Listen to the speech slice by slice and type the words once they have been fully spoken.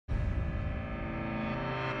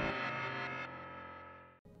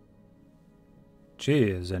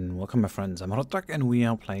Cheers and welcome my friends, I'm Drak and we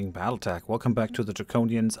are playing BattleTech. Welcome back to the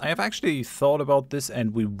Draconians. I have actually thought about this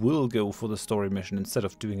and we will go for the story mission instead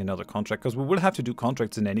of doing another contract, because we will have to do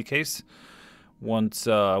contracts in any case once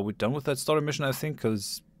we're done with that story mission, I think,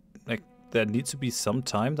 because like there needs to be some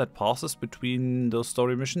time that passes between those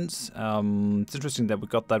story missions. It's interesting that we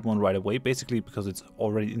got that one right away, basically because it's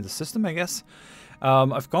already in the system, I guess.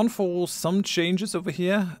 I've gone for some changes over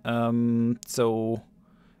here, so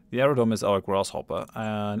the aerodrome is our grasshopper,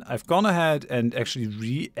 and I've gone ahead and actually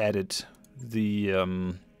re-added the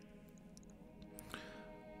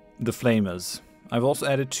flamers. I've also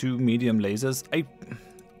added 2 medium lasers.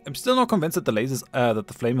 I'm still not convinced that the lasers, that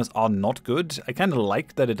the flamers are not good. I kind of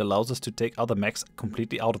like that it allows us to take other mechs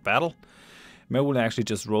completely out of battle. Maybe we'll actually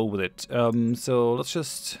just roll with it. So let's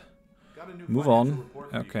just move on.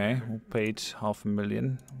 Okay, we paid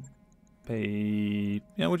 $500,000.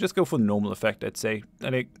 Yeah, we'll just go for normal effect, I'd say.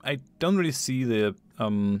 And I don't really see the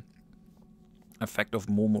effect of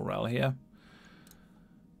more morale here.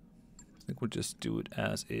 I think we'll just do it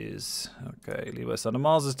as is. Okay, Levi Son of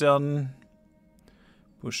Mars is done.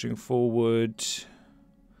 Pushing forward.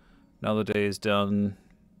 Another day is done.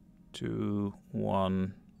 2,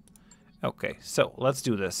 1. Okay, so let's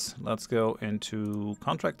do this. Let's go into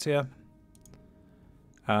contracts here.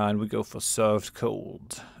 And we go for served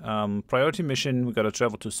cold. Priority mission, we gotta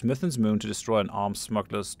travel to Smithon's Moon to destroy an arms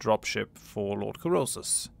smuggler's dropship for Lord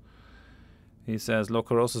Corrosus. He says, Lord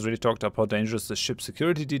Corrosus really talked up how dangerous the ship's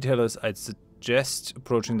security detail is. I'd suggest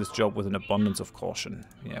approaching this job with an abundance of caution.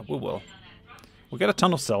 Yeah, we will. We'll get a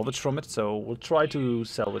ton of salvage from it, so we'll try to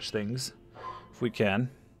salvage things if we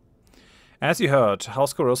can. As you heard,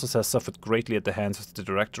 House Corrosus has suffered greatly at the hands of the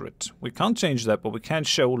Directorate. We can't change that, but we can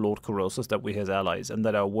show Lord Corrosus that we're his allies and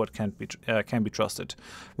that our word can be trusted.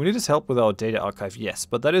 We need his help with our data archive, yes,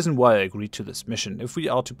 but that isn't why I agreed to this mission. If we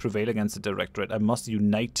are to prevail against the Directorate, I must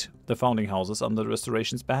unite the founding houses under the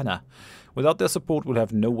Restoration's banner. Without their support, we'll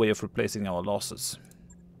have no way of replacing our losses.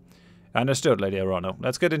 Understood, Lady Arano.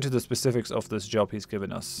 Let's get into the specifics of this job he's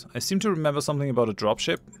given us. I seem to remember something about a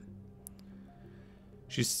dropship.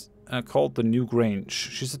 She's called the New Grange.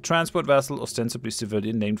 She's a transport vessel, ostensibly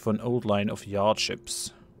civilian, named for an old line of yard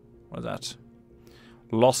ships. What is that?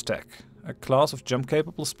 LostTech, a class of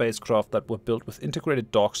jump-capable spacecraft that were built with integrated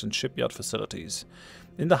docks and shipyard facilities.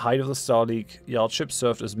 In the height of the Star League, yard ships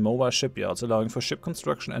served as mobile shipyards, allowing for ship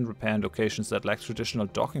construction and repair in locations that lack traditional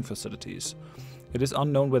docking facilities. It is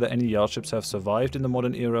unknown whether any yard ships have survived in the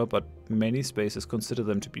modern era, but many spaces consider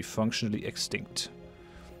them to be functionally extinct.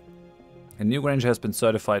 A New Grange has been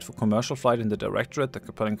certified for commercial flight in the Directorate, the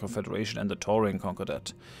Capellan Confederation, and the Taurian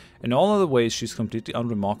Concordat. In all other ways, she's completely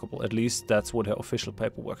unremarkable. At least that's what her official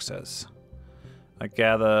paperwork says. I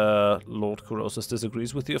gather Lord Corrosus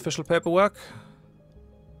disagrees with the official paperwork?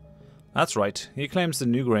 That's right. He claims the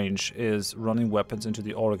New Grange is running weapons into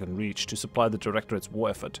the Oregon Reach to supply the Directorate's war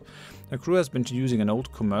effort. The crew has been using an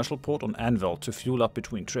old commercial port on Anvil to fuel up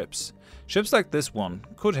between trips. Ships like this one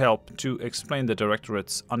could help to explain the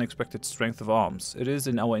Directorate's unexpected strength of arms. It is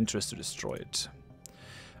in our interest to destroy it.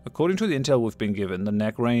 According to the intel we've been given, the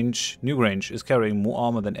New Grange is carrying more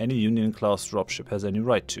armor than any Union-class dropship has any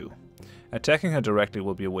right to. Attacking her directly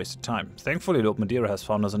will be a waste of time. Thankfully, Lord Madeira has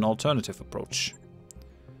found us an alternative approach.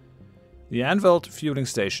 The Anvil fueling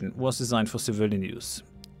station was designed for civilian use.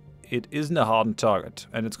 It isn't a hardened target,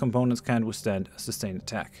 and its components can't withstand a sustained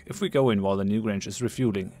attack. If we go in while the New Grange is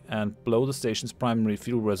refueling and blow the station's primary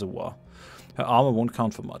fuel reservoir, her armor won't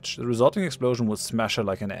count for much. The resulting explosion will smash her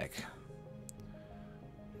like an egg.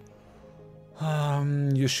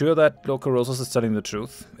 You sure that Lord Corrosus is telling the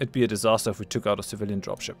truth? It'd be a disaster if we took out a civilian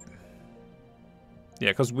dropship.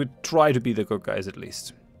 Yeah, because we'd try to be the good guys at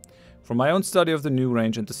least. From my own study of the New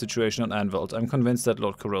Grange and the situation on Anvil, I'm convinced that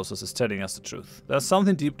Lord Corrosus is telling us the truth. There's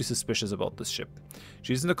something deeply suspicious about this ship.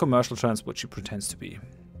 She isn't a commercial transport she pretends to be.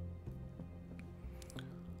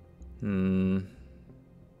 May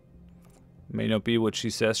not be what she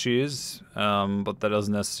says she is, but that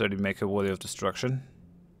doesn't necessarily make her worthy of destruction.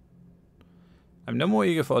 I'm no more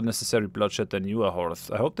eager for unnecessary bloodshed than you are,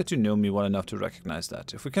 Horath. I hope that you know me well enough to recognize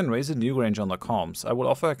that. If we can raise a New Grange on the comms, I will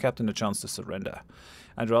offer her captain a chance to surrender.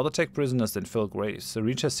 I'd rather take prisoners than fill graves. The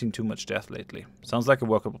Reach has seen too much death lately. Sounds like a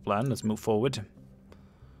workable plan. Let's move forward.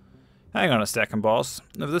 Hang on a second, boss.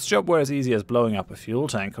 If this job were as easy as blowing up a fuel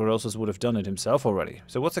tank, Corrosus would have done it himself already.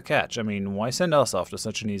 So what's the catch? I mean, why send us after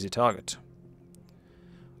such an easy target?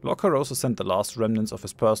 Lord Corrosus sent the last remnants of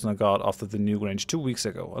his personal guard after the New Grange 2 weeks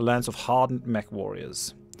ago, a lance of hardened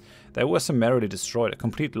MechWarriors. They were summarily destroyed, a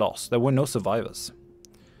complete loss. There were no survivors.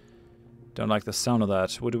 Don't like the sound of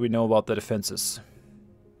that. What do we know about the defenses?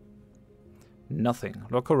 Nothing.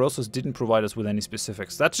 Lord Horath didn't provide us with any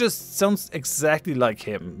specifics. That just sounds exactly like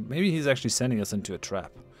him. Maybe he's actually sending us into a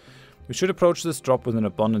trap. We should approach this drop with an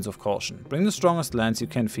abundance of caution. Bring the strongest lands you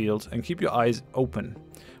can field and keep your eyes open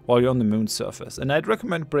while you're on the moon's surface. And I'd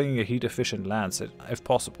recommend bringing a heat-efficient lance if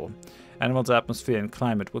possible. Animal's atmosphere and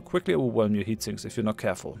climate will quickly overwhelm your heat sinks if you're not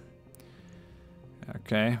careful.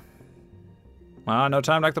 Okay. No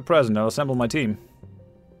time like the present. I'll assemble my team.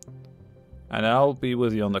 And I'll be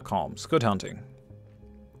with you on the comms. Good hunting.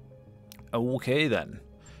 Okay then.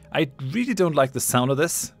 I really don't like the sound of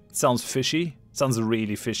this. It sounds fishy. It sounds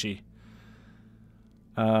really fishy.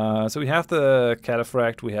 So we have the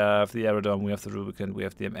Cataphract, we have the Aerodome, we have the Rubicon, we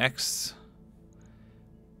have the Mechs.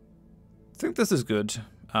 I think this is good.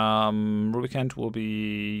 Rubicon will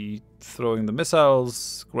be throwing the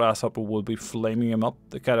missiles. Grasshopper will be flaming him up.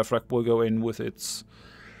 The Cataphract will go in with its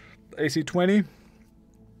AC-20.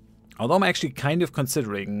 Although I'm actually kind of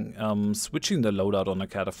considering switching the loadout on the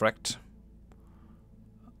Cataphract.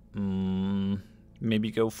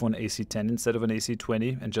 Maybe go for an AC-10 instead of an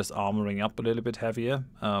AC-20 and just armoring up a little bit heavier.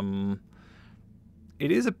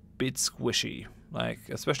 It is a bit squishy, like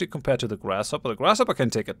especially compared to the Grasshopper. The Grasshopper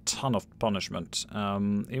can take a ton of punishment.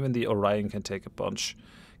 Even the Orion can take a bunch.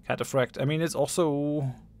 Cataphract, I mean, it's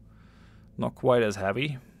also not quite as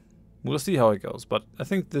heavy. We'll see how it goes, but I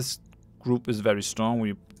think this group is very strong.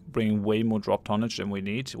 We bring way more drop tonnage than we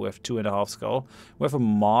need. We have 2.5 skull. We have a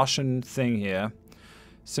Martian thing here.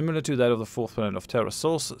 Similar to that of the fourth planet of Terra's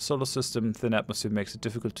solar system, thin atmosphere makes it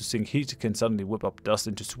difficult to sink heat. It can suddenly whip up dust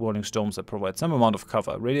into swirling storms that provide some amount of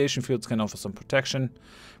cover. Radiation fields can offer some protection,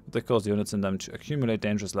 but they cause the units in them to accumulate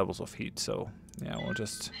dangerous levels of heat. So, yeah, we'll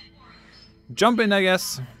just jump in, I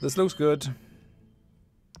guess. This looks good.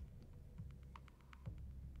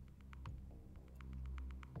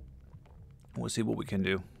 We'll see what we can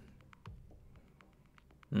do.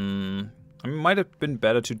 I mean, it might have been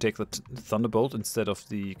better to take the Thunderbolt instead of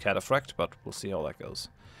the Cataphract, but we'll see how that goes.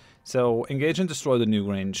 So, engage and destroy the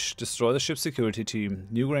Newgrange. Destroy the ship's security team.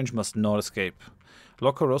 Newgrange must not escape.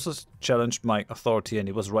 Lord Horath challenged my authority, and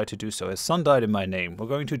he was right to do so. His son died in my name. We're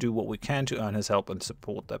going to do what we can to earn his help and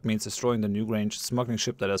support. That means destroying the Newgrange smuggling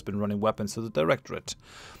ship that has been running weapons to the Directorate.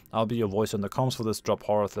 I'll be your voice on the comms for this drop,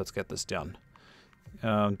 Horath. Let's get this done.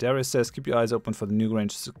 Darius says, keep your eyes open for the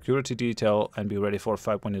Newgrange security detail and be ready for a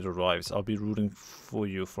fight when it arrives. I'll be rooting for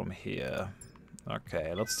you from here.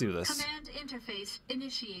 Okay, let's do this. Command interface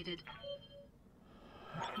initiated.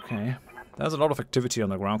 Okay, there's a lot of activity on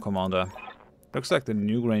the ground, Commander. Looks like the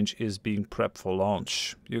Newgrange is being prepped for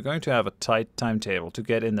launch. You're going to have a tight timetable to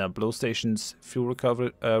get in there. Blow station's fuel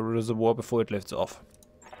recovery reservoir before it lifts off.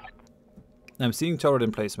 I'm seeing turret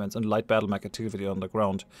emplacements and light BattleMech activity on the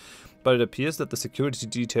ground, but it appears that the security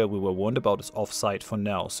detail we were warned about is off-site for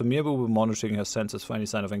now. Samir will be monitoring her sensors for any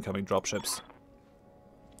sign of incoming dropships.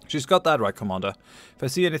 She's got that right, Commander. If I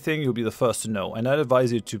see anything, you'll be the first to know, and I'd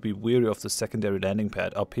advise you to be wary of the secondary landing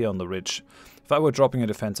pad up here on the ridge. If I were dropping a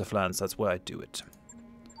defensive lance, that's where I'd do it.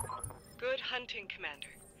 Good hunting, Commander.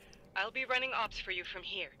 I'll be running ops for you from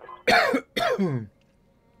here.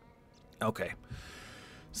 Okay.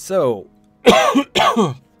 So...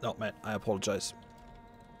 oh man, I apologize.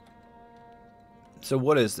 So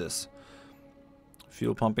what is this?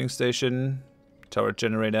 Fuel pumping station, turret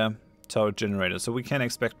generator, turret generator. So we can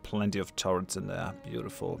expect plenty of turrets in there.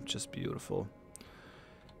 Beautiful, just beautiful.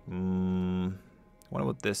 Wonder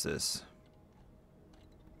what this is.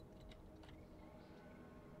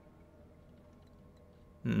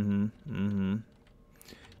 It's an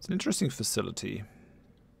interesting facility.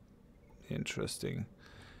 Interesting.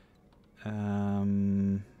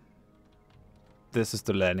 This is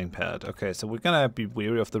the landing pad. Okay, so we're gonna be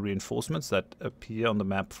wary of the reinforcements that appear on the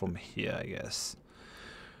map from here, I guess.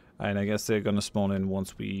 And I guess they're gonna spawn in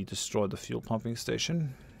once we destroy the fuel pumping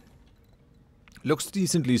station. Looks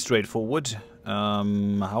decently straightforward. How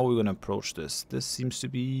are we gonna approach this? This seems to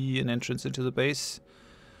be an entrance into the base.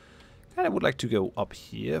 And I would like to go up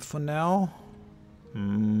here for now.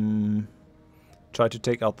 Try to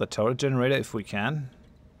take out the turret generator if we can.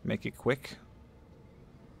 Make it quick.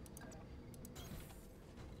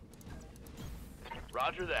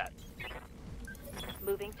 Roger that.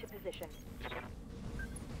 Moving to position.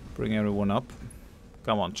 Bring everyone up.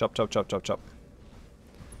 Come on, chop, chop, chop, chop, chop.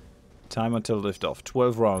 Time until liftoff.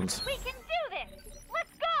 12 rounds. We can do this! Let's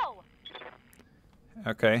go!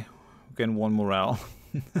 Okay, we're getting one morale.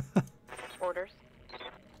 Orders.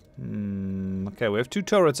 Okay, we have 2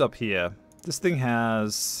 turrets up here. This thing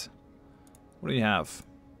has... What do you have?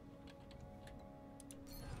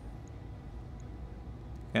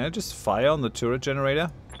 Can I just fire on the turret generator?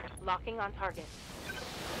 Locking on target.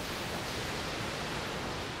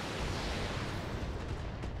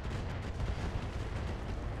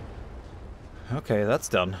 Okay, that's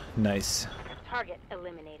done. Nice. Target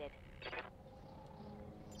eliminated.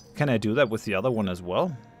 Can I do that with the other one as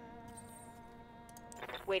well?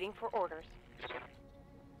 Waiting for orders.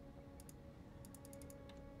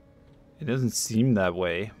 It doesn't seem that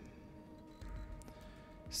way.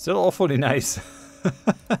 Still awfully nice.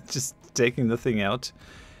 Just taking the thing out.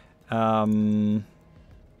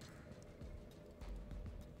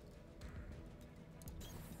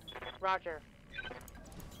 Roger.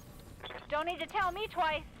 Don't need to tell me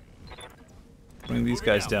twice. Bring these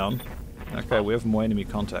guys down. Okay, we have more enemy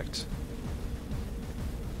contact.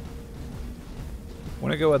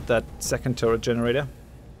 Wanna go at that second turret generator?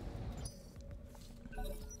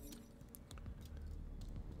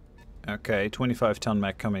 Okay, 25-ton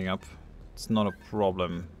mech coming up. It's not a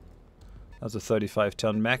problem. That's a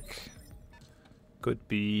 35-ton mech. Could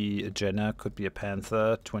be a Jenna, could be a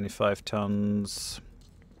Panther. 25 tons.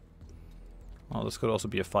 Oh, this could also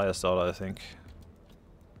be a Firestarter, I think.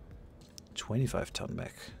 25-ton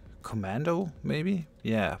mech. Commando, maybe?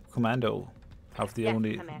 Yeah, Commando. Have the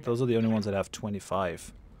those are the only ones that have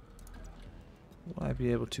 25. Will I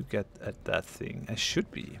be able to get at that thing? I should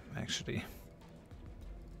be, actually.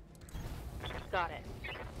 Got it.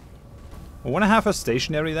 I want to have her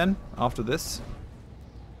stationary then, after this.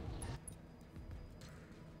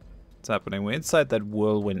 What's happening? We're inside that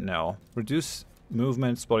whirlwind now. Reduce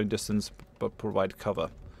movement, spotting distance, but provide cover.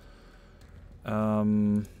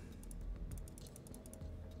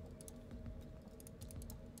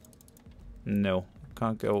 No,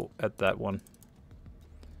 can't go at that one.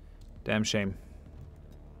 Damn shame.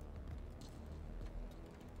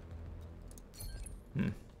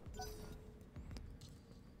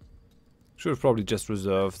 Should have probably just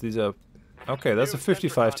reserved. These are... Okay, that's a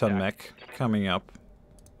 55-ton mech coming up.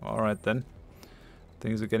 Alright then.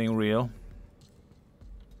 Things are getting real.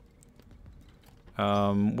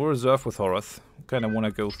 We're reserved with Horath. Kind of want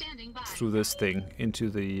to go through this thing into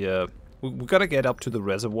the... we gotta get up to the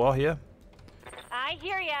reservoir here. I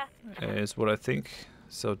hear ya. Is what I think.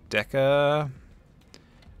 So Decker...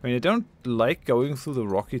 I mean, I don't like going through the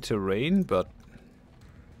rocky terrain, but...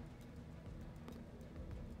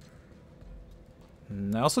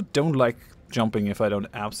 I also don't like jumping if I don't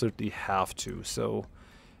absolutely have to, so...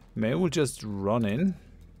 Maybe we'll just run in.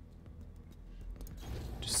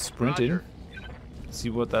 Just sprint in. See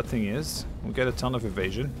what that thing is. We'll get a ton of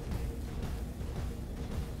evasion.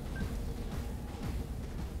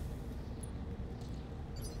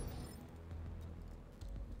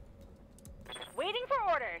 Waiting for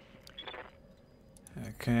orders.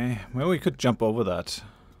 Okay, well, we could jump over that.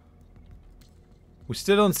 We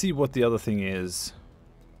still don't see what the other thing is.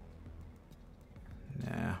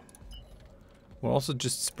 Nah. We'll also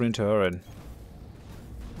just sprint her in.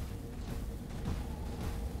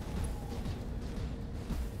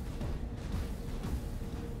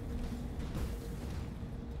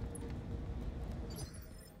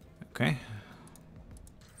 Okay.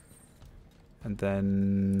 And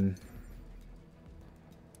then...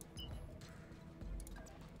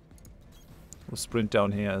 we'll sprint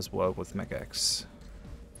down here as well with Mechs.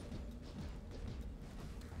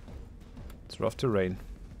 It's rough terrain.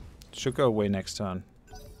 Should go away next turn.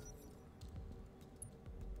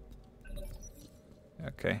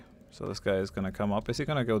 Okay, so this guy is gonna come up. Is he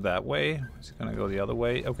gonna go that way? Is he gonna go the other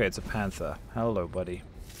way? Okay, it's a Panther. Hello, buddy.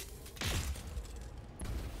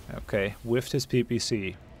 Okay, whiffed his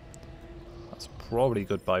PPC. That's probably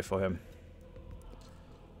goodbye for him.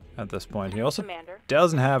 At this point. He also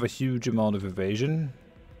doesn't have a huge amount of evasion.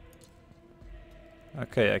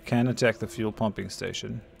 Okay, I can attack the fuel pumping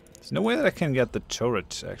station. There's no way that I can get the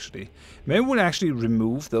turret, actually. Maybe we'll actually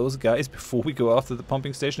remove those guys before we go after the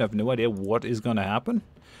pumping station. I have no idea what is gonna happen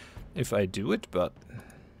if I do it, but...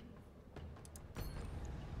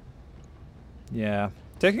 yeah.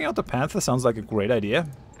 Taking out the Panther sounds like a great idea.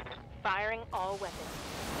 Firing all weapons.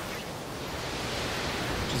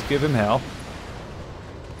 Just give him hell.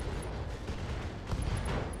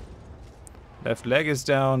 Left leg is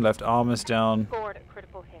down, left arm is down. Scored a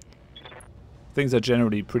critical hit. Things are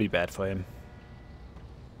generally pretty bad for him.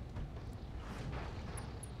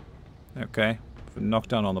 Okay.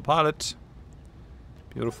 Knockdown on the pilot.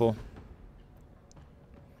 Beautiful.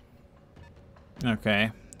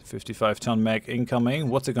 Okay. 55-ton mech incoming.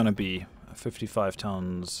 What's it gonna be? 55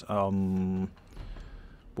 tons. Wolverine,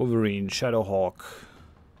 Shadowhawk.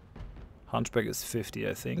 Hunchback is 50,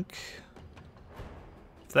 I think.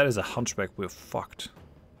 If that is a Hunchback, we're fucked.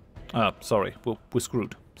 Sorry. We're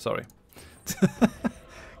screwed. Sorry.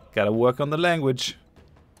 Gotta work on the language.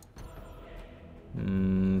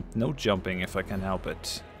 No jumping if I can help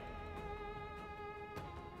it.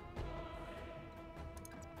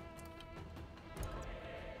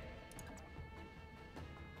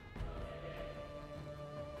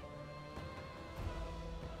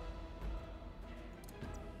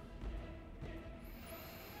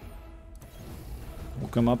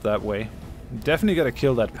 come up that way. Definitely gotta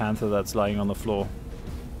kill that panther that's lying on the floor.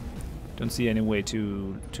 Don't see any way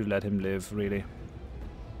to let him live, really.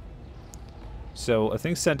 So I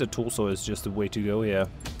think center torso is just the way to go here.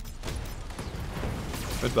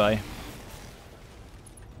 Goodbye.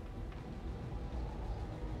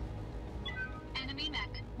 Enemy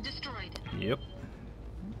mech destroyed. Yep.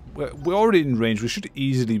 We're already in range. We should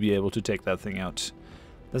easily be able to take that thing out.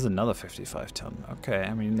 There's another 55 ton. Okay,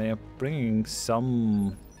 I mean, they are bringing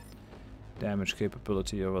some damage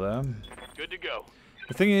capability over there. Good to go.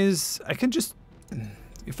 The thing is, I can just...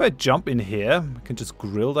 If I jump in here, I can just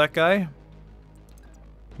grill that guy.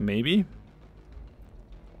 Maybe.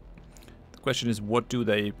 The question is, what do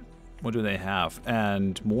they have?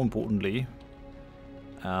 And more importantly,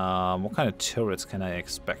 what kind of turrets can I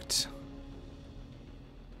expect?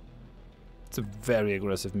 It's a very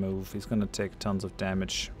aggressive move. He's gonna take tons of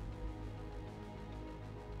damage.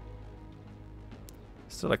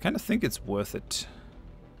 Still, I kind of think it's worth it.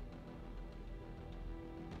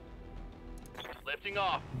 Lifting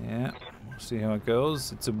off. Yeah, we'll see how it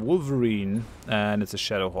goes. It's a Wolverine and it's a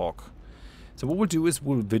Shadowhawk. So what we'll do is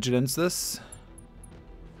we'll vigilance this.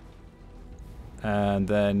 And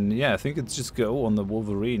then, yeah, I think it's just go on the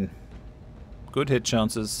Wolverine. Good hit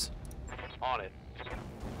chances. On it.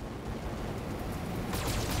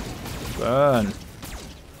 Burn.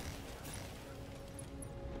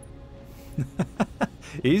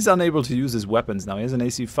 He's unable to use his weapons now. He has an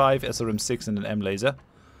AC5, SRM6 and an M laser.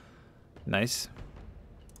 Nice.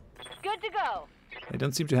 Good to go. They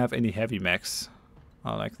don't seem to have any heavy mechs.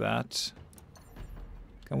 I like that.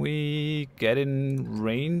 Can we get in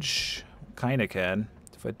range? Kinda can.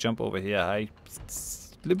 If I jump over here,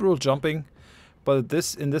 liberal jumping. But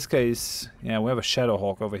in this case, yeah, we have a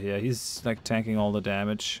Shadowhawk over here. He's like tanking all the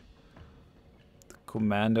damage. The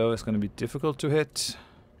commando is gonna be difficult to hit.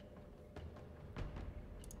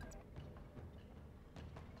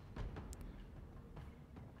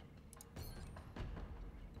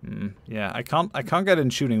 Yeah, I can't get in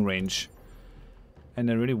shooting range.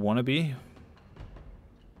 And I really wanna be.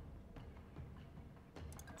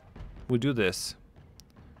 We'll do this.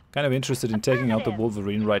 Kind of interested in taking out the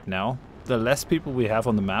Wolverine right now. The less people we have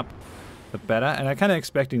on the map, the better. And I'm kind of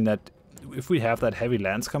expecting that if we have that heavy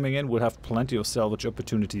lance coming in, we'll have plenty of salvage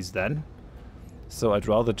opportunities then. So I'd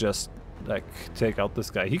rather just, like, take out this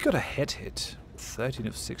guy. He got a head hit. 13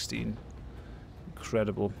 of 16.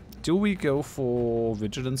 Incredible. Do we go for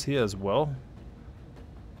vigilance here as well?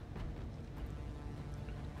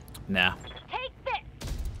 Nah. Take this.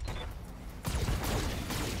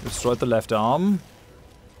 Destroyed the left arm.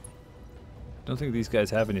 Don't think these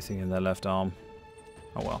guys have anything in their left arm.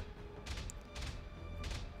 Oh well.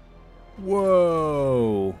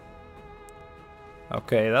 Whoa.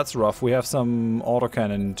 Okay, that's rough. We have some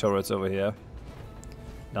autocannon turrets over here.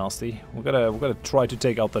 Nasty. We're gonna try to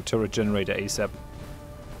take out the turret generator ASAP.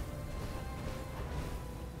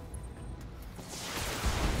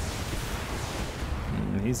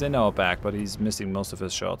 He's in our back, but he's missing most of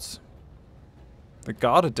his shots. The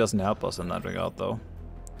guard doesn't help us in that regard, though.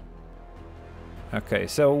 Okay,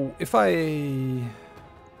 so if I...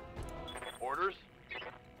 Orders?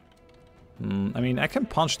 I mean, I can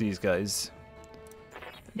punch these guys.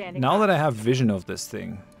 Standing Now by. that I have vision of this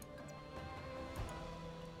thing.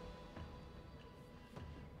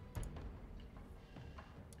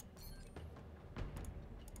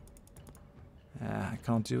 I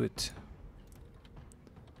can't do it.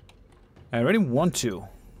 I really want to.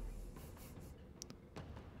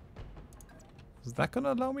 Is that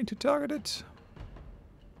gonna allow me to target it?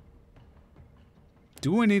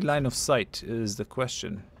 Do I need line of sight is the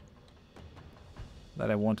question that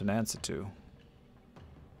I want an answer to.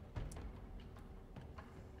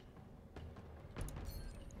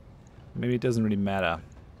 Maybe it doesn't really matter.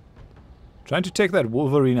 Trying to take that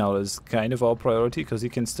Wolverine out is kind of our priority because he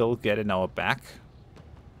can still get in our back.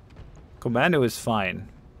 Commando is fine.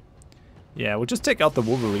 Yeah, we'll just take out the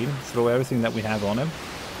Wolverine, throw everything that we have on him.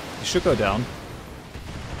 He should go down.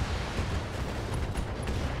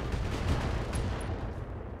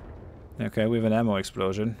 Okay, we have an ammo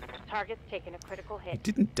explosion. Target's taken a critical He hit.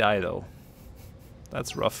 didn't die though.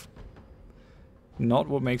 That's rough. Not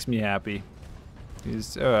what makes me happy.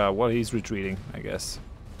 He's, well, he's retreating, I guess.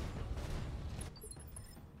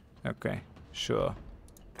 Okay, sure.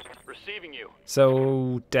 Receiving you.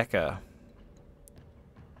 So, Decker.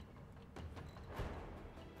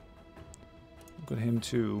 Got him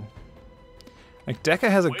too. Like,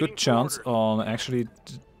 Decker has a Waiting good for chance orders. on actually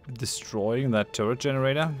destroying that turret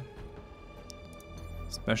generator.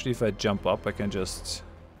 Especially if I jump up, I can just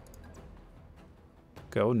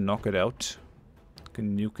go knock it out. I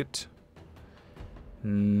can nuke it.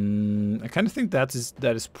 I kind of think that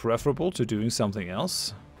is preferable to doing something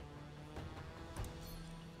else.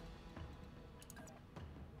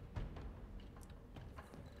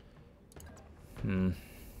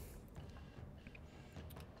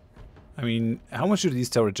 I mean, how much do these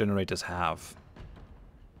turret generators have?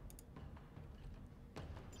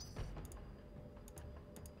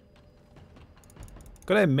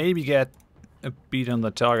 Could I maybe get a beat on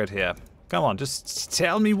the target here? Come on, just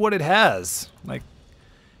tell me what it has. Like,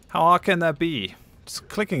 how hard can that be? Just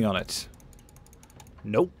clicking on it.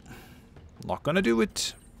 Nope. Not gonna do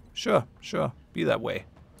it. Sure, sure. Be that way.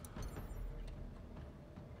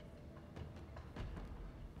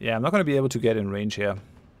 Yeah, I'm not gonna be able to get in range here.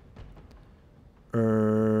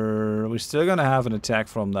 We're still gonna have an attack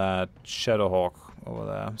from that Shadowhawk over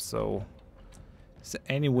there, so... Is there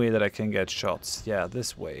any way that I can get shots? Yeah,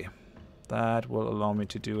 this way. That will allow me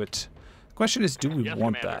to do it. Question is, do we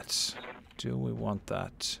want that? Do we want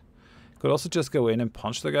that? Could also just go in and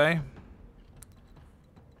punch the guy.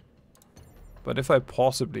 But if I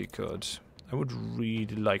possibly could, I would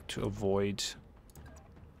really like to avoid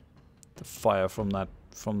the fire from that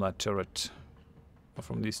turret. Or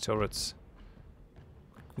from these turrets.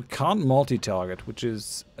 We can't multi-target, which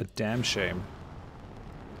is a damn shame.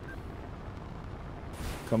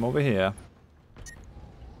 Come over here.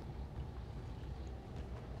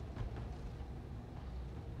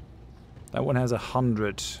 That one has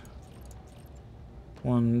 100.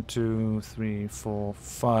 1, 2, 3, 4,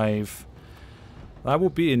 5. That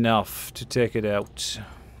would be enough to take it out.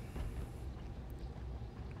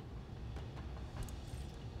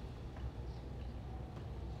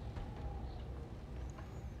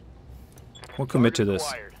 We'll commit to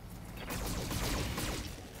this.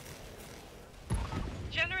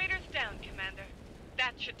 Generators down, Commander.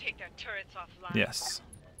 That should take their turrets offline. Yes.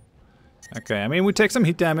 Okay, I mean, we take some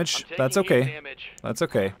heat damage. That's okay. That's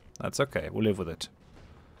okay. That's okay. We'll live with it.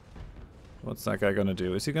 What's that guy gonna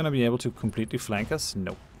do? Is he gonna be able to completely flank us?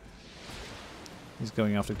 Nope. He's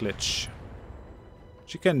going after Glitch.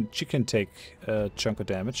 She can take a chunk of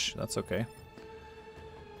damage. That's okay.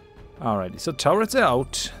 Alrighty, so turrets are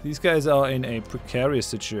out. These guys are in a precarious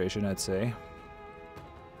situation, I'd say.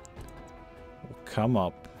 We'll come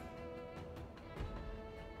up.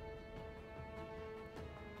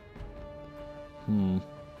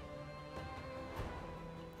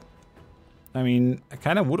 I mean, I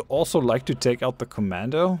kind of would also like to take out the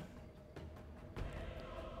commando.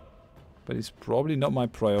 But he's probably not my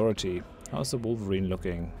priority. How's the Wolverine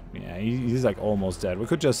looking? Yeah, he's like almost dead. We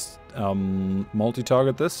could just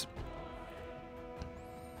multi-target this.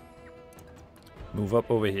 Move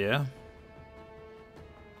up over here.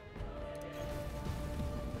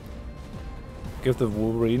 Give the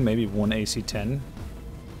Wolverine maybe one AC-10.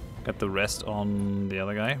 Got the rest on the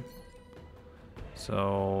other guy.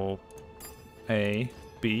 So... A,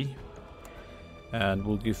 B. And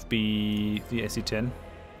we'll give B the AC-10.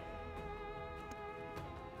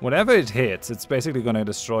 Whatever it hits, it's basically gonna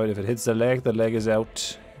destroy it. If it hits the leg is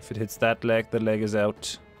out. If it hits that leg is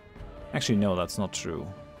out. Actually, no, that's not true.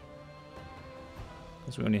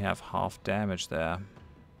 Because we only have half damage there.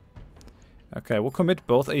 Okay, we'll commit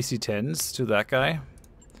both AC-10s to that guy.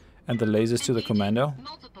 And the lasers to the commando.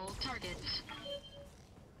 Multiple targets.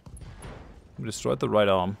 We destroyed the right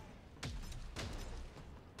arm.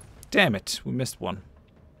 Damn it, we missed one.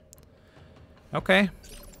 Okay.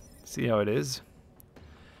 See how it is.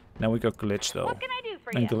 Now we got Glitch though. What can I do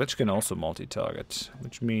for And you? Glitch can also multi-target.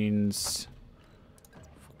 Which means...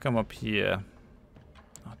 if we come up here...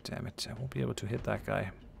 oh damn it, I won't be able to hit that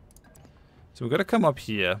guy. So we've got to come up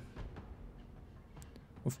here.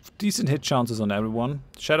 With decent hit chances on everyone.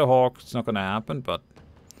 Shadowhawk, it's not going to happen, but...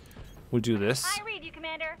 we'll do this. I read you,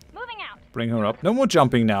 Commander. Moving out. Bring her up. No more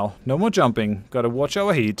jumping now. No more jumping. Gotta watch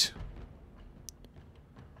our heat.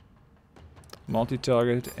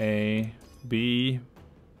 Multi-target A, B.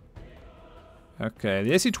 Okay,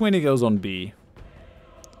 the AC-20 goes on B.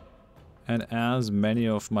 And as many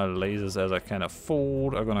of my lasers as I can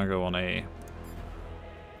afford are gonna go on A.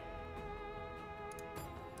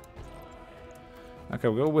 Okay,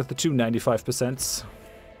 we'll go with the two 95%.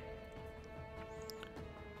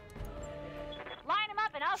 Line them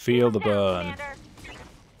up and I'll Feel shoot the 'em down, burn. Commander.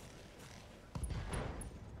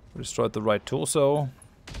 We destroyed the right torso.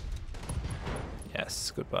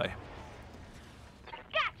 Yes, goodbye.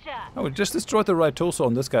 Gotcha. Oh, we just destroyed the right torso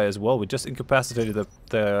on this guy as well. We just incapacitated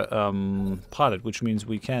the pilot, which means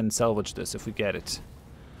we can salvage this if we get it. So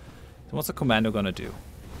what's the commando gonna do?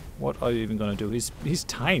 What are you even gonna do? He's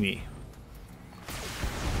tiny.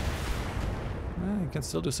 He can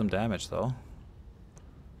still do some damage though.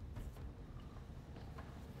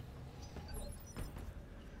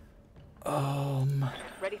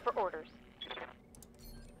 Ready for orders.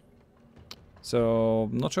 So,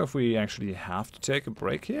 I'm not sure if we actually have to take a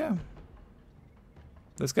break here.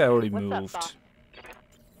 This guy already What's up, moved. boss?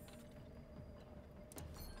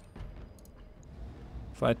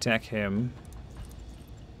 If I attack him,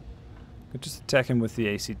 I could just attack him with the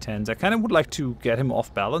AC-10s. I kind of would like to get him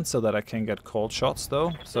off balance so that I can get cold shots,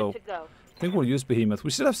 though. So, Good to go. I think we'll use Behemoth.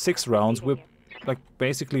 We still have 6 rounds. We're like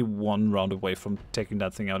basically 1 round away from taking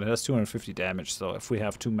that thing out. It has 250 damage, so if we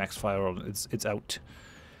have 2 max fire on it, it's out.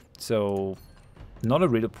 So, not a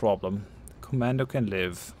real problem. Commando can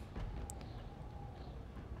live.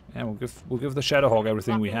 And we'll give the Shadowhawk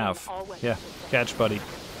everything we have. Yeah, catch, buddy.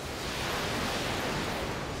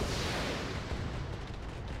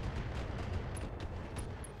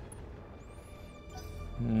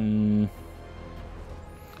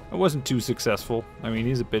 It wasn't too successful. I mean,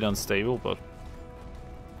 he's a bit unstable, but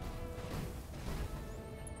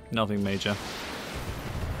nothing major.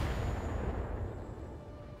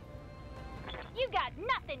 You got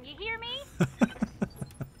nothing, you hear me?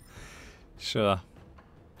 Sure.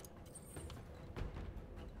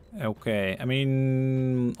 Okay, I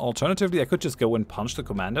mean, alternatively, I could just go and punch the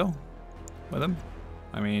commando with him.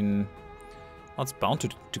 I mean, that's bound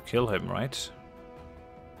to kill him, right?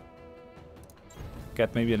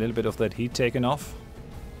 Get maybe a little bit of that heat taken off.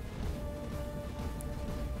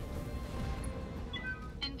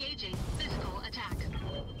 Engaging physical attack.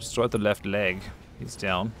 Destroyed the left leg. He's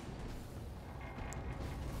down.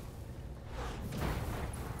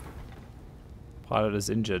 Pilot is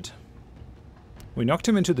injured. We knocked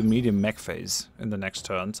him into the medium mech phase in the next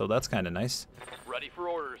turn, so that's kind of nice. Ready for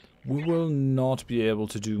orders. We will not be able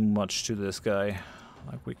to do much to this guy.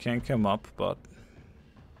 Like, we can come up, but...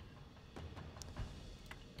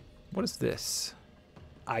 What is this?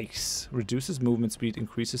 Ice. Reduces movement speed,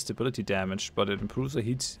 increases stability damage, but it improves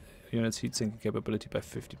the unit's heat sinking capability by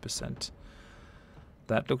 50%.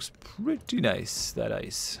 That looks pretty nice, that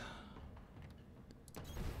ice.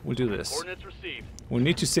 We'll do this. Coordinates received. We'll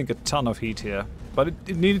need to sink a ton of heat here. But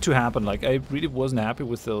it needed to happen. Like, I really wasn't happy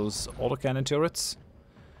with those autocannon turrets.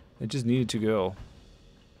 It just needed to go.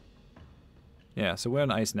 Yeah, so we're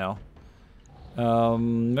on ice now.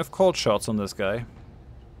 We have cold shots on this guy.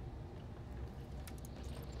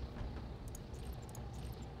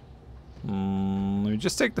 Let me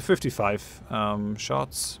just take the 55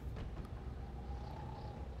 shots.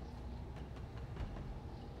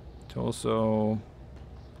 Torso.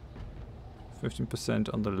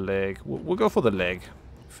 15% on the leg. We'll go for the leg.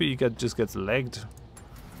 If he just gets legged.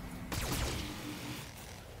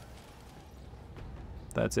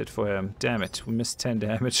 That's it for him. Damn it, we missed 10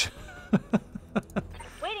 damage.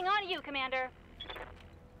 Waiting on you, Commander.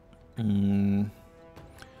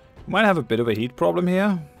 Might have a bit of a heat problem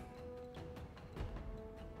here.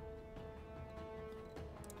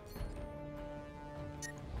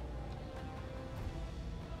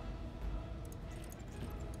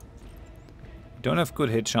 Don't have good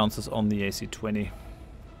hit chances on the AC-20.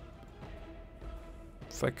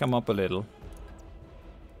 If I come up a little.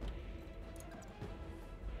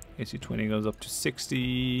 AC-20 goes up to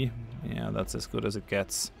 60. Yeah, that's as good as it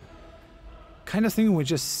gets. Kind of thinking we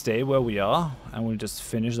just stay where we are and we'll just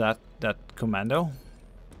finish that commando.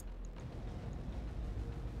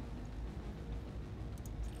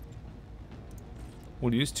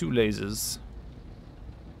 We'll use 2 lasers.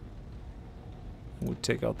 We'll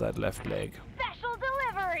take out that left leg. Special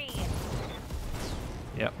delivery!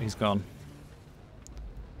 Yep, he's gone.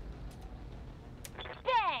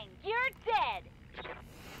 Bang! You're dead!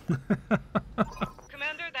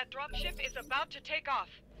 Commander, that dropship is about to take off.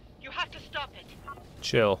 You have to stop it.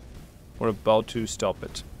 Chill. We're about to stop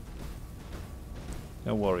it.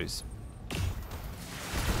 No worries.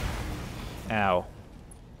 Ow.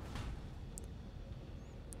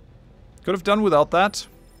 Could have done without that.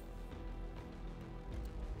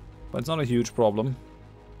 But it's not a huge problem.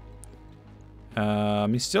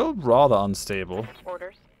 He's still rather unstable.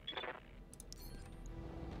 Orders. I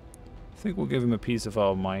think we'll give him a piece of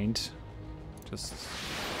our mind. Just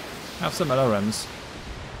have some LRMs.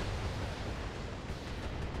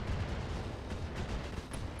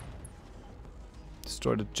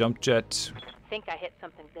 Destroy the jump jet. Think I hit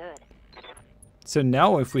something good. So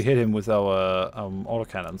now if we hit him with our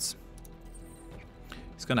autocannons,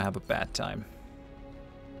 he's gonna have a bad time.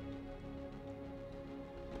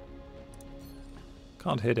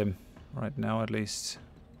 Can't hit him right now, at least.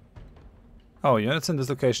 Oh, units in this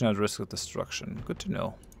location are at risk of destruction. Good to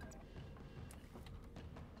know.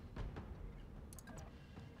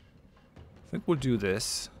 I think we'll do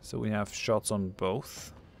this, so we have shots on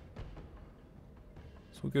both.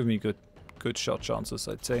 So will give me good shot chances,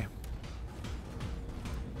 I'd say.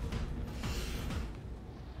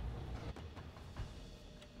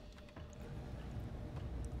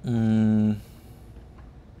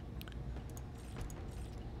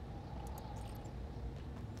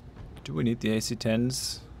 Do we need the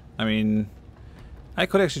AC-10s? I mean, I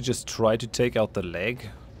could actually just try to take out the leg.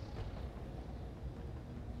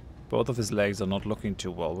 Both of his legs are not looking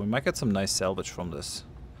too well. We might get some nice salvage from this.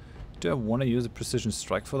 Do I want to use a precision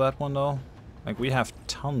strike for that one though? Like, we have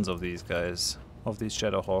tons of these guys, of these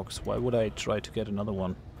Shadowhawks. Why would I try to get another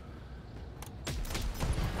one?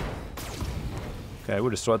 Okay, we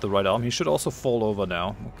destroyed the right arm. He should also fall over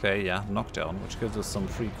now. Okay, yeah, knockdown, which gives us some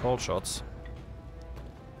free call shots.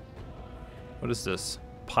 What is this?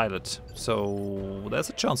 Pilot. So there's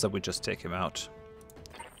a chance that we just take him out.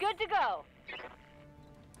 Good to go.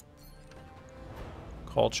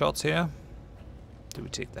 Call shots here. Do we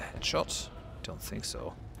take the headshot? Don't think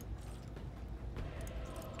so.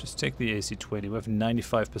 Just take the AC-20. We have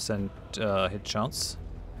 95% hit chance.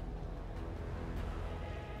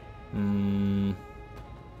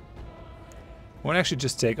 Won't actually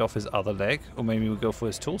just take off his other leg, or maybe we go for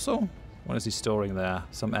his torso? What is he storing there?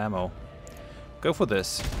 Some ammo. Go for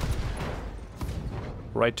this.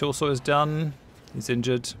 Right torso is done. He's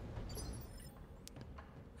injured.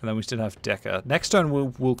 And then we still have Decker. Next turn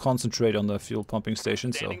we'll concentrate on the fuel pumping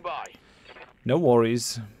station, so no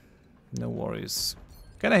worries. No worries.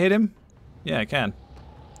 Can I hit him? Yeah, I can.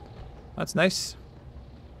 That's nice.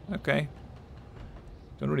 Okay.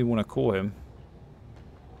 Don't really want to core him.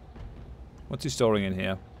 What's he storing in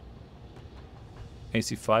here?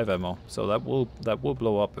 AC-5 ammo. So that will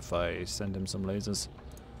blow up if I send him some lasers.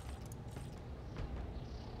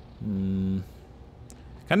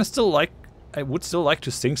 Kinda still like, I would still like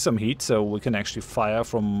to sink some heat so we can actually fire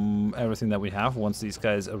from everything that we have once these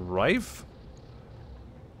guys arrive.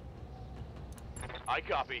 I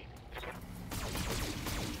copy.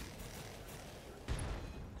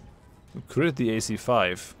 We critted the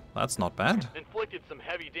AC-5. That's not bad. Inflicted some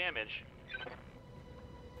heavy damage.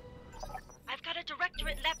 I've got a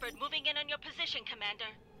Directorate Leopard moving in on your position,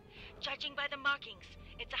 Commander. Judging by the markings,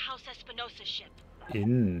 it's a House Espinosa ship.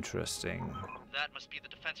 Interesting. That must be the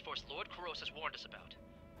Defense Force Lord Kuros has warned us about.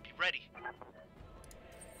 Be ready.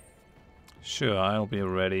 Sure, I'll be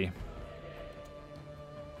ready.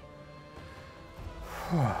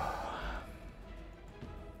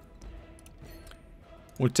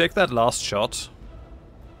 We'll take that last shot.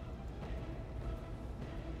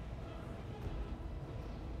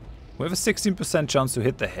 We have a 16% chance to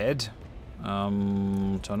hit the head.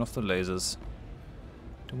 Turn off the lasers.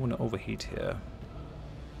 Don't want to overheat here.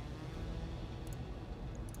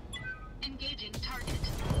 Engaging target.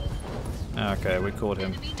 Okay, we caught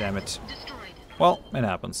him. Enemy Damn nest it. destroyed. Well, it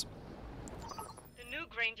happens. The new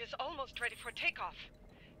Grange is almost ready for takeoff.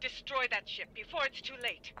 Destroy that ship before it's too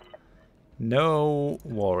late. No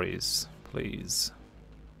worries, please.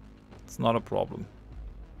 It's not a problem.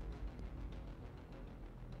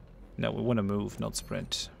 No, we want to move, not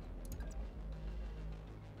sprint.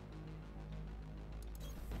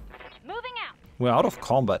 Moving out. We're out of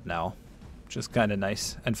combat now, which is kind of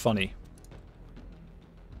nice and funny.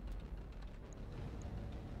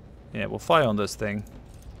 Yeah, we'll fire on this thing.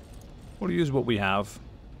 We'll use what we have.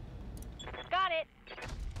 Got it.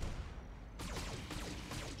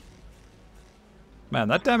 Man,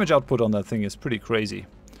 that damage output on that thing is pretty crazy.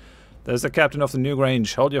 There's the captain of the new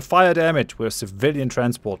Grange. Hold your fire, damn it. We're civilian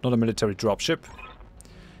transport, not a military dropship.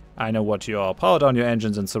 I know what you are. Power down your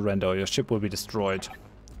engines and surrender, or your ship will be destroyed.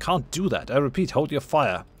 Can't do that. I repeat, hold your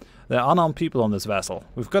fire. There are unarmed people on this vessel.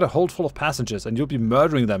 We've got a hold full of passengers, and you'll be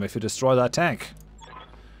murdering them if you destroy that tank.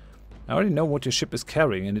 I already know what your ship is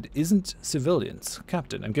carrying, and it isn't civilians.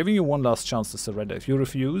 Captain, I'm giving you one last chance to surrender. If you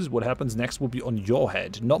refuse, what happens next will be on your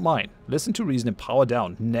head, not mine. Listen to reason and power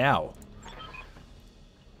down, now.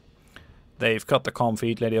 They've cut the comm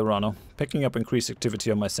feed, Lady Arano. Picking up increased activity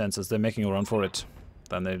on my sensors. They're making a run for it.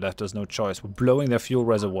 Then they left us no choice. We're blowing their fuel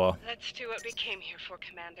reservoir. Let's do what we came here for,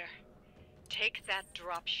 Commander. Take that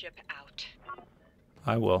dropship out.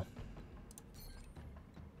 I will.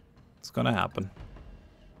 It's gonna happen.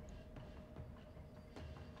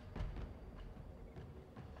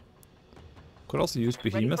 Could also use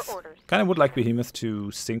Behemoth. Kinda would like Behemoth to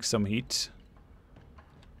sink some heat.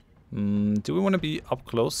 Do we want to be up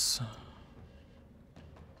close?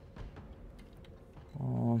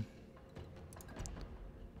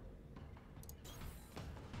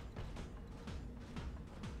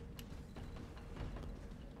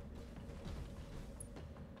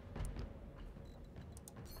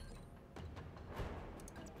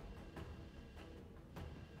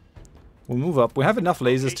 We'll move up. We have enough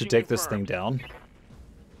lasers to take this thing down.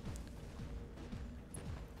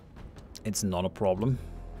 It's not a problem.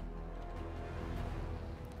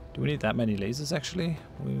 Do we need that many lasers, actually?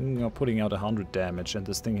 We are putting out 100 damage, and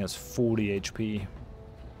this thing has 40 HP.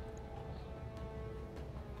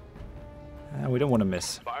 We don't want to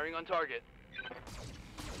miss. Firing on target.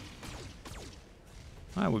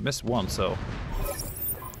 We missed one, so...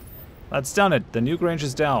 That's done it. The nuke range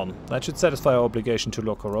is down. That should satisfy our obligation to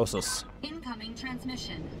lure Colossus. Incoming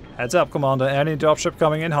transmission. Heads up, Commander. Alien dropship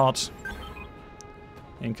coming in hot.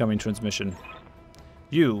 Incoming transmission.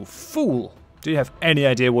 You fool! Do you have any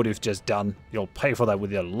idea what you've just done? You'll pay for that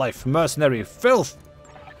with your life, mercenary filth!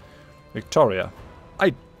 Victoria.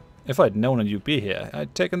 If I'd known you'd be here,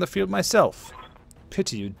 I'd taken the field myself.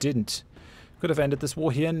 Pity you didn't. Could have ended this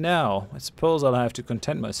war here and now. I suppose I'll have to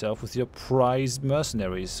content myself with your prized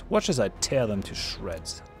mercenaries. Watch as I tear them to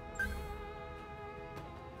shreds.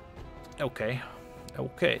 Okay.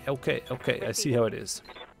 Okay. I see how it is.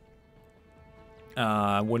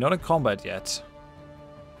 We're not in combat yet.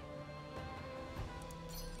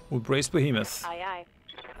 We brace Behemoth. Aye, aye.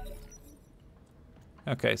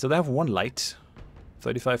 Okay, so they have one light.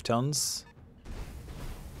 35 tons.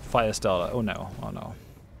 Firestarter. Oh no. Oh no.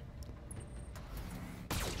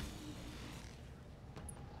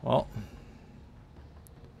 Well,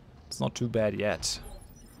 it's not too bad yet.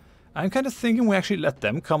 I'm kind of thinking we actually let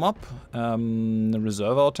them come up.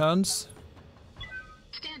 Reserve our turns.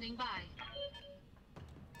 Standing by.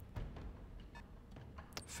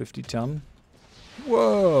 50 ton.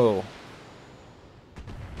 Whoa!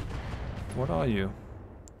 What are you?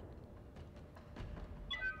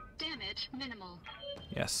 Damage minimal.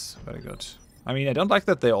 Yes, very good. I mean, I don't like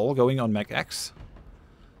that they're all going on Mechs.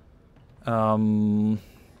 I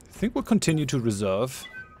think we'll continue to reserve.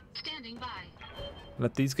 Standing by.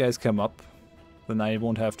 Let these guys come up. Then I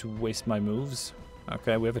won't have to waste my moves.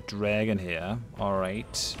 Okay, we have a dragon here.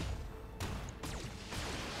 Alright.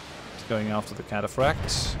 It's going after the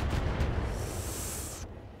cataphract.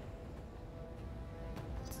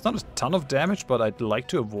 It's not a ton of damage, but I'd like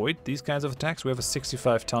to avoid these kinds of attacks. We have a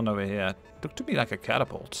 65 ton over here. Looked to me like a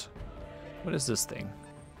catapult. What is this thing?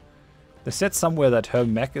 They said somewhere that her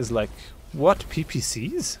mech is like... What?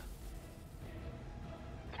 PPCs?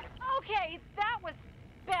 Okay, that was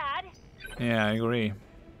bad. Yeah, I agree.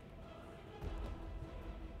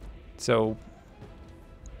 So...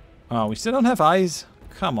 Oh, we still don't have eyes?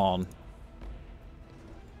 Come on.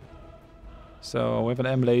 So, we have an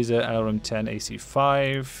M laser, LRM-10,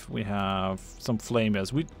 AC-5. We have some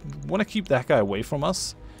flamers. We want to keep that guy away from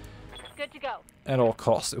us. Good to go. At all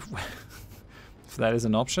costs. If that is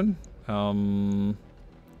an option.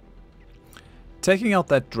 Taking out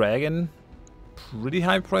that dragon, pretty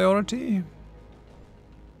high priority.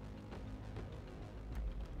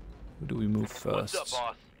 Who do we move first? What's up,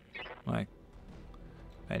 boss? Like,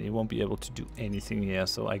 and he won't be able to do anything here,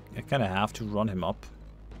 so I kind of have to run him up.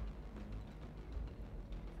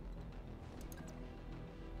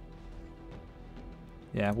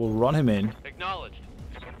 Yeah, we'll run him in. Acknowledged.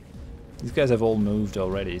 These guys have all moved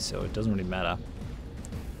already, so it doesn't really matter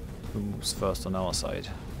who moves first on our side.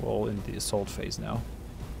 We're all in the assault phase now.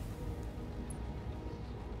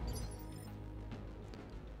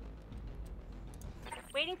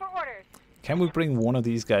 Waiting for orders. Can we bring one of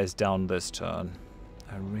these guys down this turn?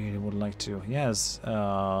 I really would like to. Yes,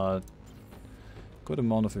 good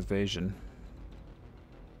amount of evasion.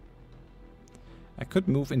 I could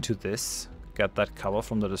move into this, get that cover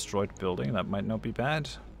from the destroyed building. That might not be bad.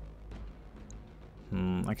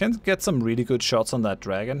 I can get some really good shots on that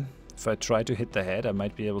dragon. If I try to hit the head, I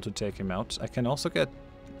might be able to take him out. I can also get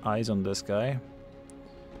eyes on this guy.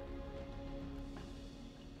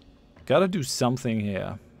 Gotta do something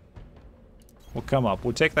here. We'll come up.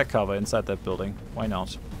 We'll take that cover inside that building. Why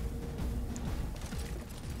not?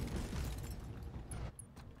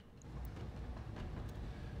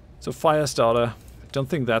 So Firestarter. Don't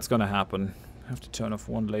think that's gonna happen. I have to turn off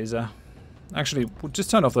one laser. Actually, we'll just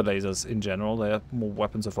turn off the lasers in general. They are more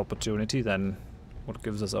weapons of opportunity than what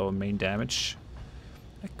gives us our main damage.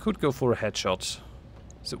 I could go for a headshot.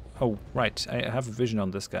 So, oh, right. I have a vision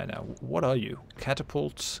on this guy now. What are you?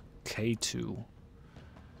 Catapult K2.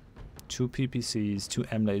 2 PPCs, 2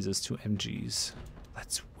 M lasers, 2 MGs.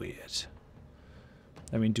 That's weird.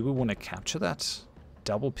 I mean, do we want to capture that?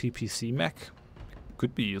 Double PPC mech?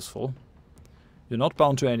 Could be useful. You're not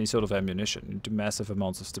bound to any sort of ammunition. You do massive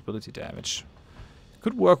amounts of stability damage.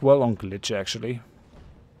 Could work well on glitch, actually.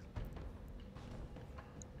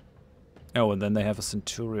 Oh, and then they have a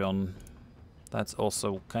Centurion. That's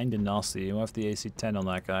also kind of nasty. You have the AC-10 on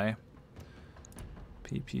that guy.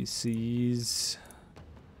 PPCs.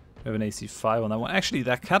 We have an AC-5 on that one. Actually,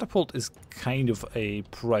 that catapult is kind of a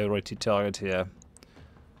priority target here.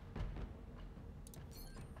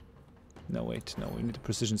 No, wait. No, we need a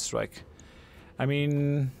precision strike. I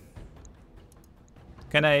mean...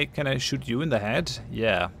 Can I shoot you in the head?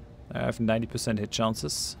 Yeah. I have 90% hit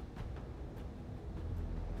chances.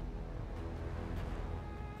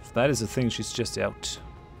 If that is a thing, she's just out.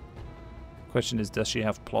 Question is, does she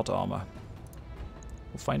have plot armor?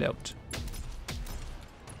 We'll find out.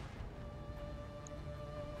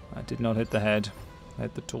 I did not hit the head. I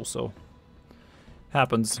hit the torso.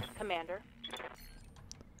 Happens. Commander.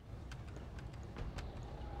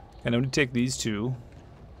 Can only take these two.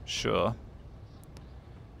 Sure.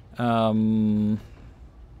 Dragon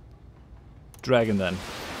then.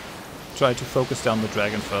 Try to focus down the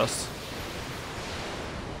dragon first.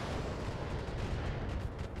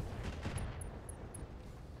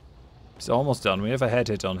 He's almost done. We have a head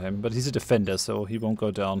hit on him, but he's a defender, so he won't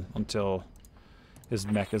go down until his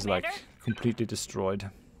mech is like completely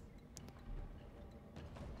destroyed.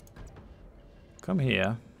 Come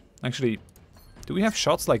here. Actually, do we have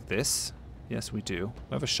shots like this? Yes, we do.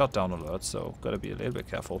 We have a shutdown alert, so gotta be a little bit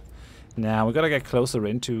careful. Now we gotta get closer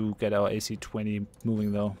in to get our AC-20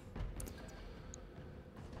 moving, though.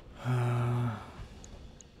 We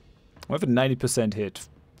have a 90% hit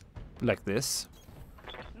like this.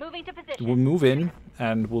 Moving to position. We'll move in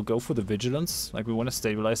and we'll go for the vigilance. Like, we want to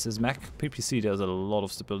stabilize this mech. PPC does a lot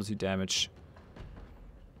of stability damage.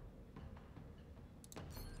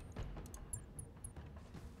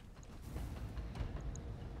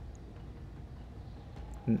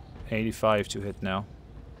 85 to hit now.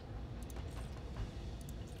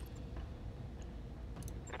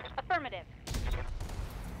 Affirmative.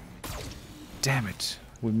 Damn it.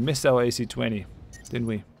 We missed our AC-20, didn't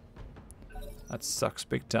we? That sucks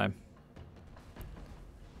big time.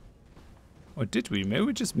 Or did we? Maybe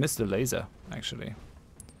we just missed the laser, actually.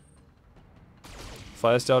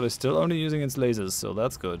 Firestar is still only using its lasers, so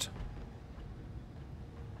that's good.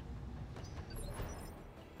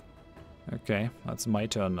 Okay, that's my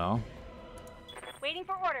turn now. Waiting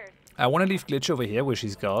for orders. I want to leave Glitch over here where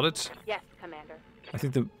she's guarded. Yes, Commander. I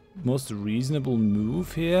think the most reasonable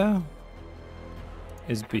move here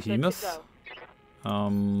is Behemoth. Good to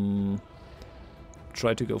go.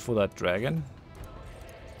 Try to go for that dragon.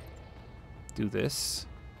 Do this.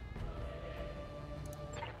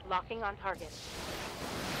 Locking on target.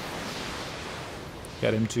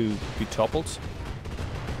 Get him to be toppled.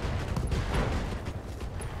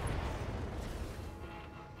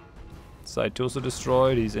 Side torso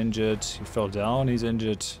destroyed, he's injured. He fell down, he's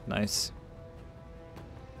injured. Nice.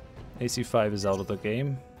 AC-5 is out of the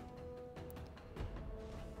game.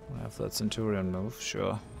 We'll have that Centurion move,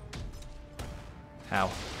 sure. Ow.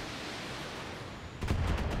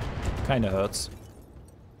 Kinda hurts.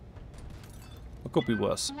 It could be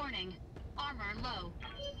worse. Warning. Armor low.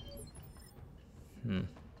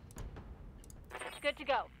 Good to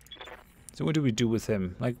go. So what do we do with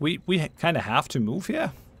him? Like, we kind of have to move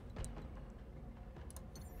here.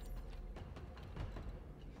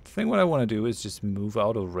 I think what I want to do is just move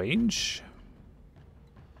out of range.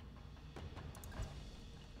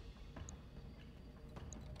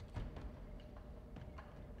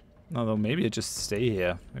 Although maybe I just stay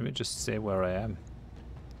here. Maybe I just stay where I am.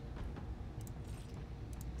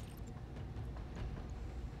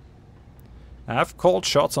 I have called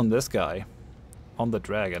shots on this guy. On the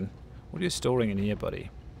dragon. What are you storing in here, buddy?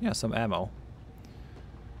 Yeah, some ammo.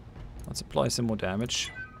 Let's apply some more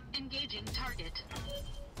damage. Engaging target.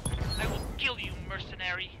 I will kill you,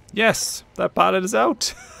 mercenary. Yes! That pilot is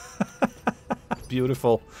out!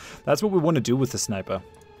 Beautiful. That's what we want to do with the sniper.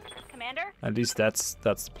 Commander? At least that's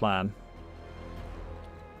the plan.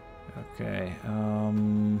 Okay,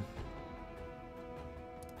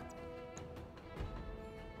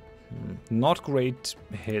 not great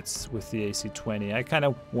hits with the AC-20. I kind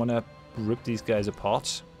of want to rip these guys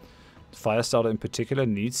apart. Firestarter in particular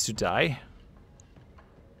needs to die.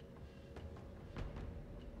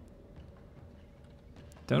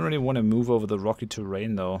 Don't really want to move over the rocky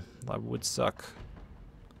terrain though. That would suck.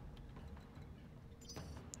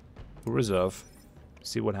 Reserve.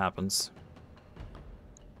 See what happens.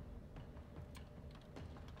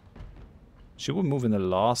 She will move in the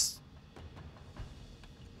last...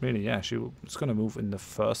 Really, yeah, it's gonna move in the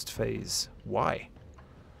first phase. Why?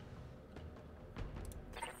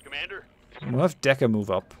 Commander? We'll have Decker move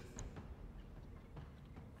up.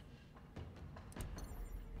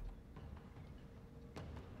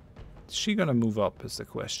 Is she gonna move up is the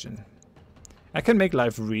question. I can make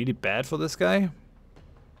life really bad for this guy.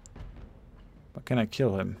 But can I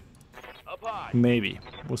kill him? Up high. Maybe.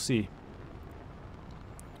 We'll see.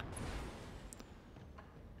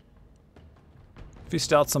 If he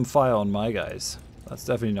starts some fire on my guys, that's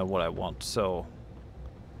definitely not what I want, so...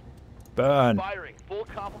 Burn. Firing. Full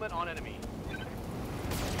complement on enemy.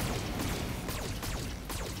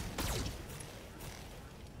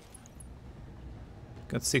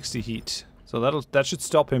 Got 60 heat. So that should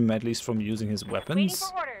stop him at least from using his Waiting weapons.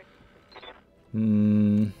 for orders.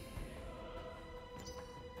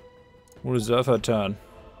 We'll reserve her turn.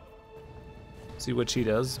 See what she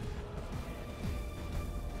does.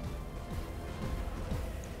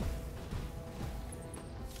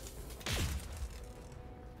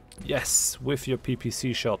 Yes, with your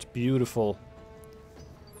PPC shot. Beautiful.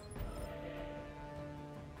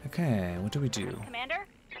 Okay, what do we do? Commander?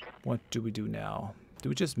 What do we do now? Do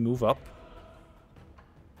we just move up?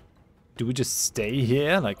 Do we just stay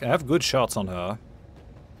here? Like, I have good shots on her.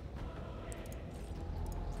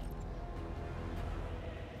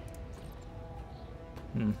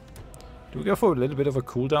 Do we go for a little bit of a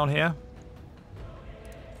cooldown here?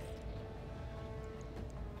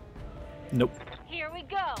 Nope. Here we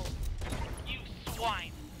go. You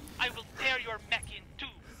swine! I will tear your mech in two!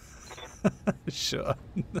 Sure.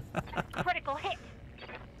 Critical hit.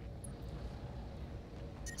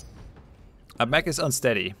 Our mech is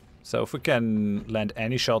unsteady, so if we can land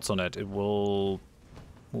any shots on it, we'll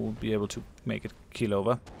be able to make it keel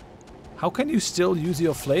over. How can you still use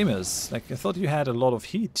your flamers? Like, I thought you had a lot of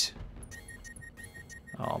heat.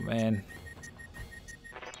 Oh man.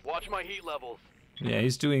 Watch my heat levels. Yeah,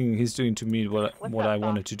 he's doing to me what What's I up,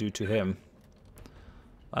 wanted to do to him.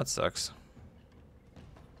 That sucks.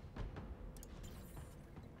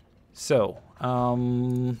 So,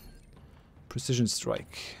 precision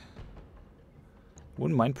strike.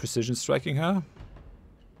 Wouldn't mind precision striking her.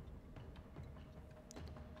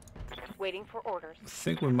 Waiting for orders. I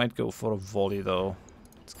think we might go for a volley though.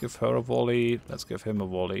 Let's give her a volley. Let's give him a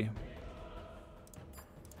volley.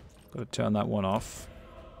 Gotta turn that one off.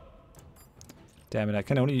 Damn it! I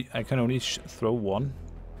can only throw one.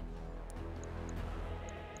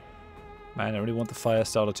 Man, I really want the fire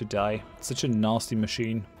starter to die. It's such a nasty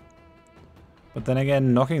machine. But then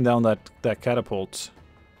again, knocking down that catapult.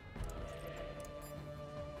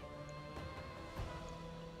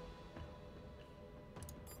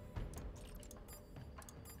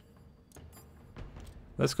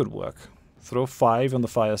 This could work. Throw 5 on the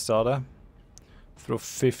fire starter. Throw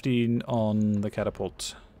 15 on the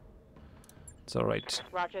catapult. It's alright.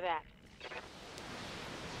 Roger that.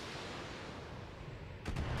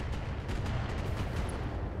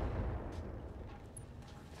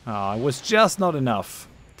 Ah, it was just not enough.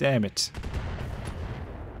 Damn it.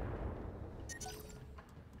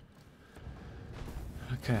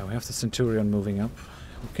 Okay, we have the Centurion moving up.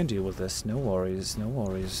 We can deal with this. No worries, no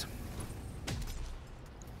worries.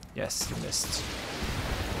 Yes, you missed.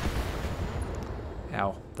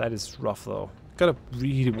 Ow, that is rough though. Gotta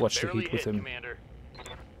really watch the Barely heat with hit, him. Commander.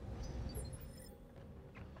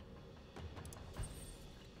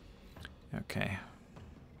 Okay.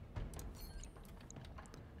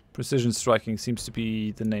 Precision striking seems to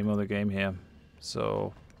be the name of the game here.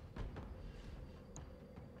 So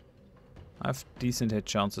I have decent hit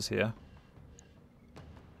chances here.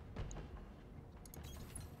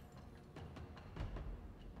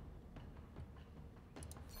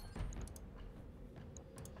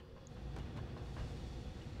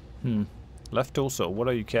 Left torso, what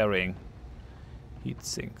are you carrying? Heat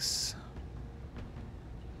sinks.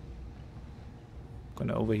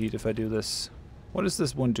 Gonna overheat if I do this. What is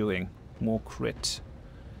this one doing? More crit.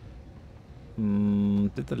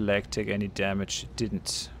 Did the leg take any damage? It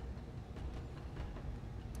didn't.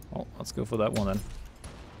 Oh, let's go for that one then.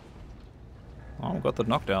 Oh, got the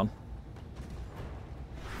knockdown.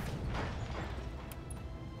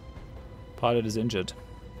 Pilot is injured.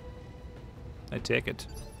 I take it.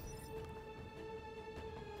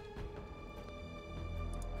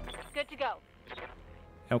 Good to go.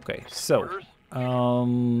 Okay, so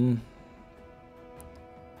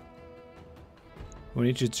we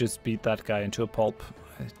need to just beat that guy into a pulp.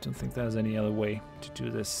 I don't think there's any other way to do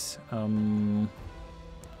this. From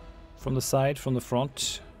the side, from the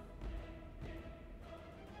front.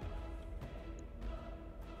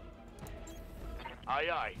 Aye,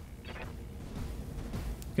 aye.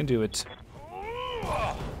 You can do it.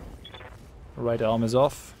 Right arm is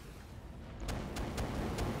off.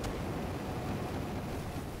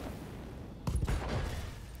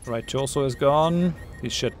 Right torso is gone.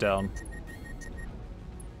 He's shut down.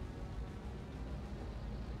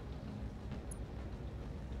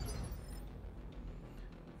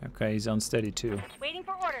 Okay, he's unsteady too. Waiting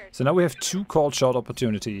for orders. So now we have 2 called shot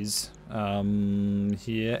opportunities.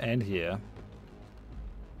 Here and here.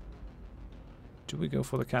 Do we go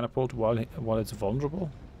for the catapult while it's vulnerable?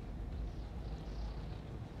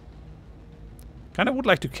 Kind of would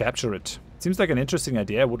like to capture it. Seems like an interesting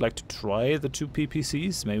idea. I would like to try the 2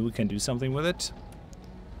 PPCs. Maybe we can do something with it.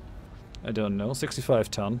 I don't know.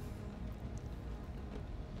 65 ton.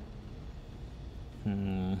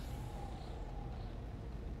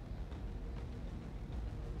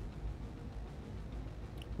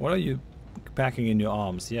 What are you packing in your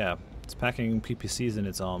arms? Yeah, it's packing PPCs in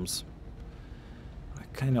its arms. I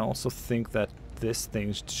kind of also think that this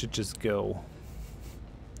thing should just go.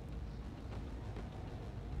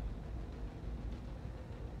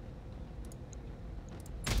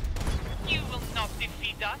 You will not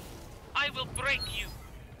defeat us. I will break you.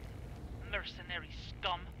 Mercenary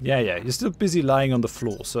scum. Yeah, you're still busy lying on the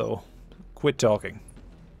floor, so quit talking.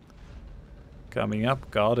 Coming up,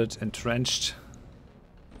 guarded, entrenched.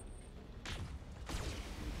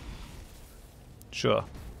 Sure.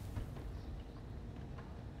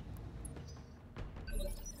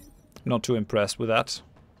 Not too impressed with that.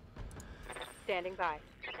 Standing by.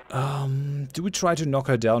 Do we try to knock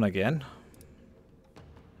her down again?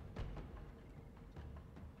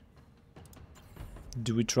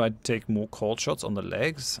 Do we try to take more cold shots on the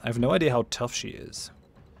legs? I have no idea how tough she is.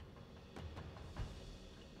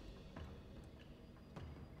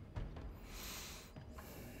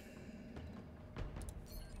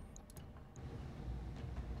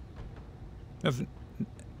 I have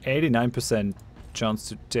 89% chance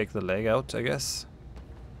to take the leg out, I guess.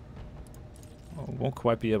 Oh, won't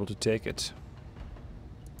quite be able to take it.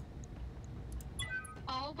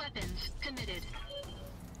 All weapons committed.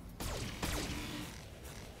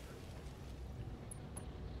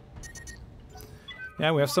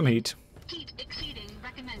 Yeah, we have some heat. Heat exceeding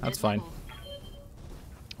recommended That's fine. level.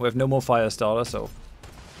 We have no more fire starter, so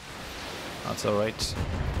that's alright.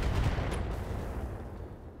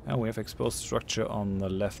 And we have exposed structure on the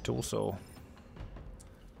left also.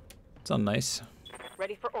 It's not nice.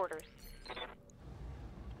 Ready for orders.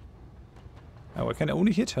 Oh, I can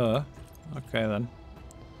only hit her. Okay then.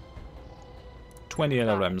 20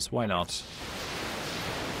 LRMs, why not?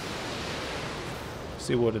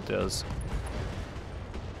 See what it does.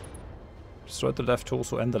 Destroyed the left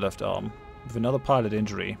torso and the left arm. With another pilot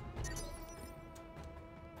injury.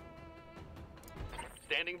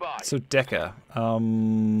 Standing by. So Decker,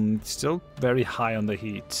 still very high on the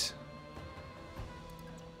heat.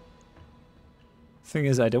 Thing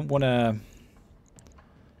is, I don't wanna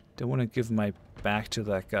give my back to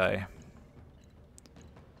that guy.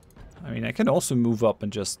 I mean, I can also move up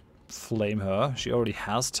and just flame her. She already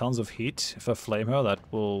has tons of heat. If I flame her, that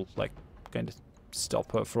will like kind of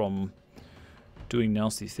stop her from doing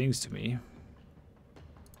nasty things to me.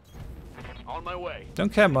 On my way.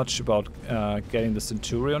 Don't care much about getting the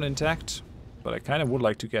Centurion intact, but I kind of would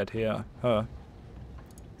like to get her.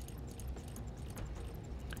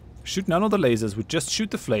 Shoot none of the lasers, we just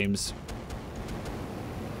shoot the flames.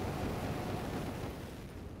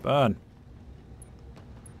 Burn.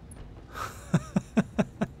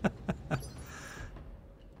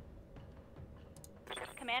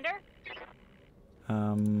 Commander?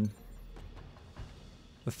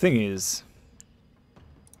 The thing is,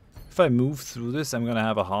 if I move through this, I'm gonna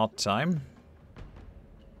have a hard time.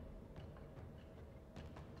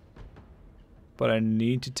 But I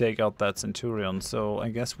need to take out that Centurion, so I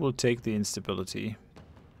guess we'll take the instability.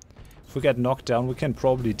 If we get knocked down, we can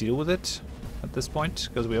probably deal with it at this point,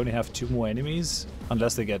 because we only have 2 more enemies,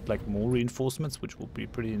 unless they get like more reinforcements, which would be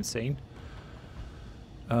pretty insane.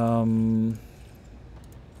 Can't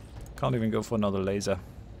even go for another laser.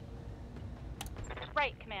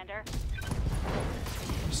 Right, Commander.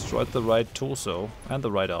 Destroyed the right torso and the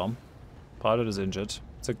right arm. Pilot is injured.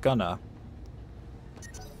 It's a gunner.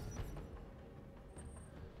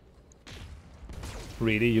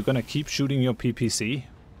 Really? You're gonna keep shooting your PPC?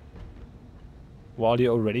 While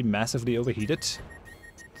you're already massively overheated?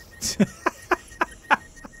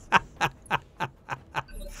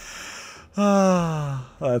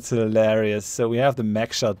 That's hilarious. So we have the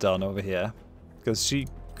mech shutdown over here. Because she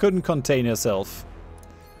couldn't contain herself.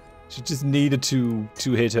 She just needed to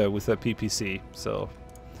hit her with her PPC. So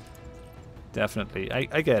definitely.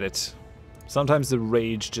 I get it. Sometimes the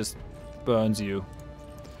rage just burns you.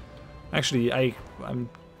 Actually, I'm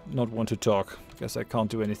not one to talk. Guess I can't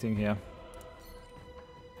do anything here.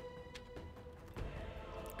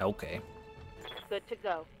 Okay. Good to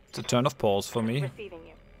go. It's a turn of pause for me. Receiving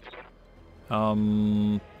you.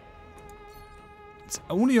 It's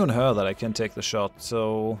only on her that I can take the shot,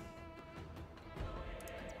 so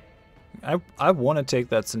I want to take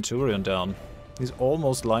that Centurion down. He's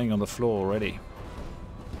almost lying on the floor already.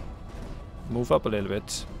 Move up a little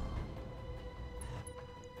bit.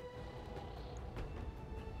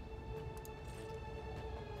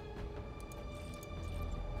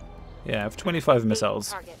 Yeah, I have 25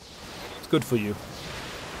 missiles. Target. It's good for you.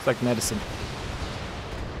 It's like medicine.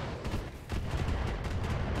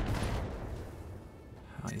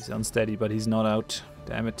 Oh, he's unsteady, but he's not out.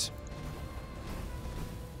 Damn it.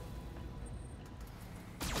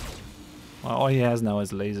 Well, all he has now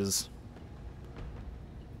is lasers.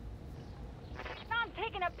 I'm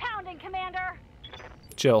taking a pounding, Commander.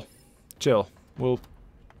 Chill. Chill.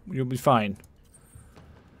 You'll be fine.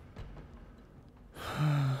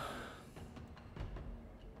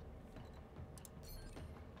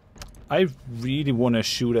 I really want to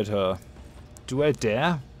shoot at her. Do I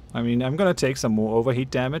dare? I mean, I'm gonna take some more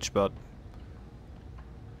overheat damage, but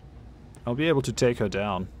I'll be able to take her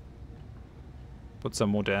down. Put some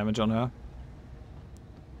more damage on her.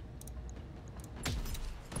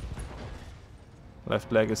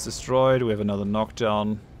 Left leg is destroyed. We have another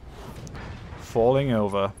knockdown. Falling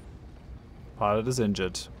over. Pilot is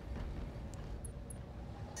injured.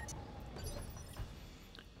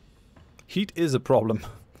 Heat is a problem.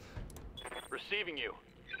 Receiving you.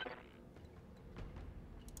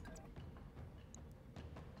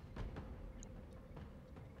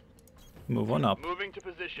 Move on up. Moving to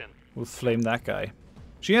position. We'll flame that guy.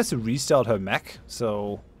 She has to restart her mech,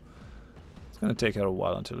 so it's gonna take her a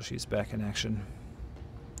while until she's back in action.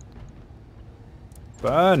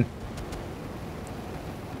 Burn!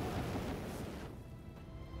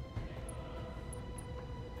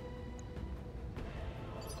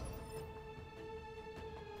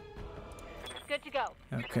 Good to go.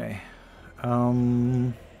 Okay.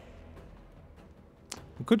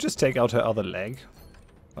 We could just take out her other leg.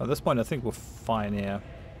 At this point, I think we're fine here.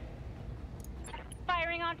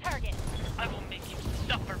 Firing on target. I will make you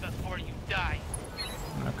suffer before you die.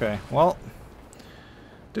 Okay, well,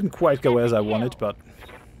 didn't quite go as I wanted, but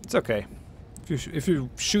it's okay. If you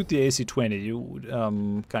shoot the AC-20, you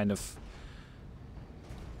would kind of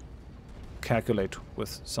calculate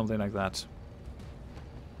with something like that.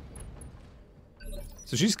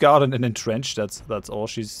 So she's guarded and entrenched. That's all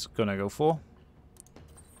she's gonna go for.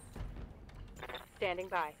 Standing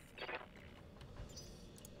by.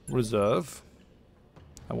 Reserve.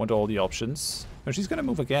 I want all the options. No, she's gonna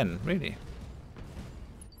move again. Really.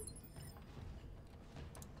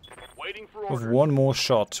 Waiting for With orders. one more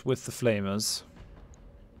shot with the flamers.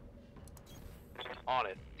 On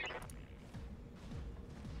it.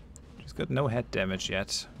 She's got no head damage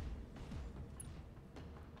yet.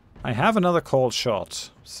 I have another called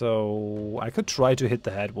shot, so I could try to hit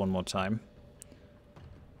the head one more time.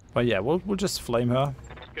 But yeah, we'll just flame her.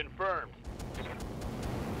 Confirmed.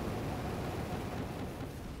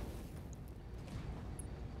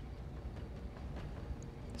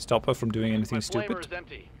 Stop her from doing anything My stupid. flamer is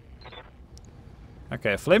empty.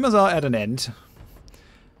 Okay, flamers are at an end.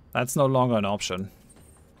 That's no longer an option.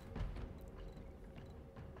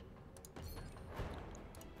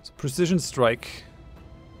 So precision strike.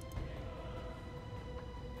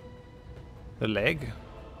 The leg.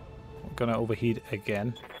 We're gonna overheat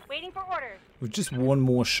again. Waiting for orders. With just one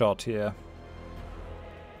more shot here.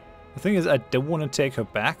 The thing is, I don't want to take her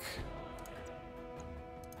back.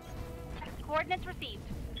 Coordinates received.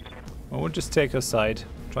 I will just take her side.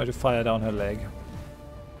 Try to fire down her leg.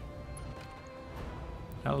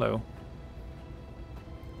 Hello.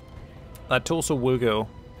 That torso will go.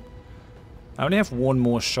 I only have one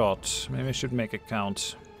more shot. Maybe I should make it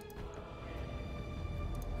count.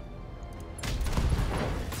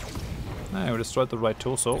 I destroyed the right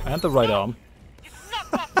torso and the right arm. It's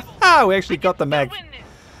not possible. Ah, we actually got the Still mech. win this.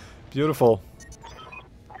 Beautiful.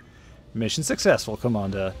 Mission successful,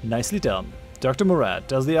 Commander. Nicely done. Dr. Murad,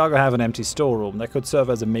 does the Argo have an empty storeroom that could serve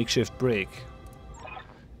as a makeshift break?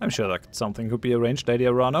 I'm sure that something could be arranged, Lady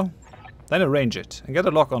Arano. Then arrange it, and get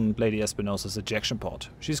a lock on Lady Espinosa's ejection pod.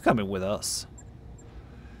 She's coming with us.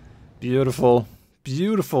 Beautiful.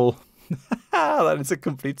 Beautiful. That is a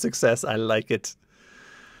complete success. I like it.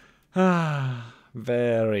 Ah,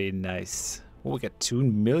 very nice. Oh, we get $2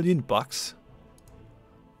 million bucks.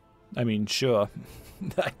 I mean, sure.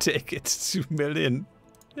 I take it. 2 million.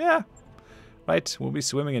 Yeah. Right, we'll be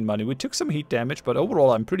swimming in money. We took some heat damage, but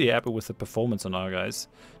overall I'm pretty happy with the performance on our guys.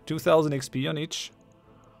 2000 XP on each.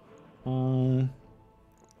 And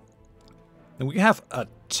we have a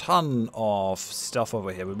ton of stuff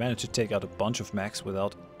over here. We managed to take out a bunch of mechs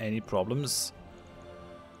without any problems.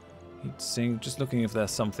 Just looking if there's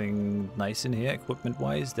something nice in here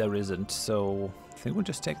equipment-wise. There isn't, so I think we'll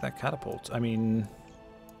just take that catapult. I mean,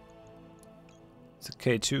 it's a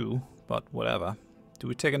K2, but whatever. Do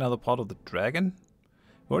we take another part of the dragon?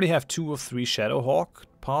 We already have 2 or 3 Shadowhawk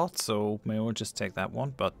parts, so maybe we'll just take that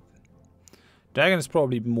one, but dragon is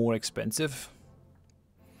probably more expensive.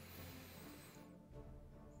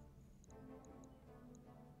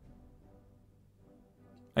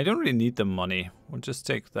 I don't really need the money. We'll just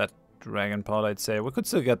take that dragon part, I'd say. We could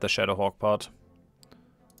still get the Shadowhawk part.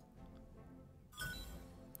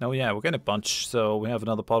 Oh yeah, we're getting a bunch. So we have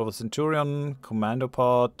another part of the Centurion, Commando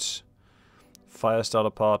part,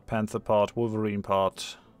 Firestarter part, Panther part, Wolverine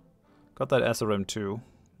part. Got that SRM too.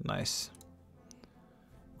 Nice.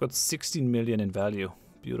 Got 16 million in value.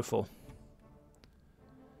 Beautiful.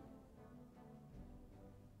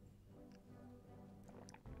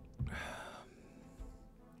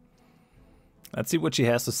 Let's see what she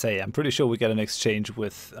has to say. I'm pretty sure we get an exchange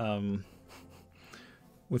with the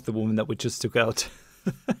woman that we just took out.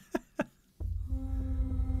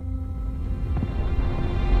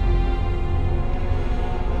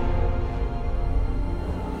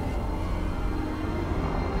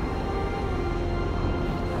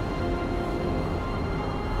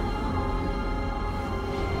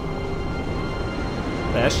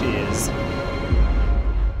 There she is.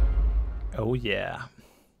 Oh yeah.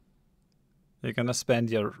 You're gonna spend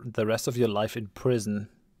the rest of your life in prison.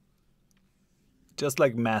 Just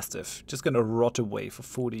like Mastiff. Just gonna rot away for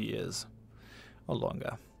 40 years. Or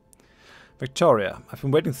longer. Victoria, I've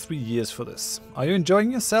been waiting 3 years for this. Are you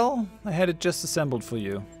enjoying your cell? I had it just assembled for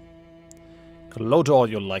you. Gloat all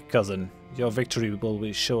you like, cousin. Your victory will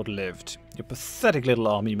be short-lived. Your pathetic little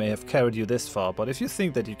army may have carried you this far, but if you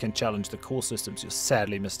think that you can challenge the core systems, you're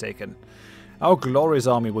sadly mistaken. Our glorious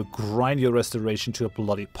army will grind your restoration to a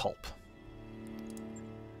bloody pulp.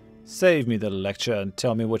 Save me the lecture and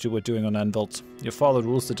tell me what you were doing on Anvelt. Your father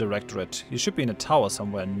rules the Directorate. You should be in a tower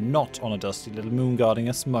somewhere, not on a dusty little moon guarding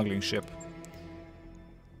a smuggling ship.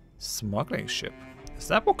 Smuggling ship? Is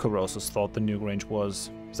that what Corrosus thought the Newgrange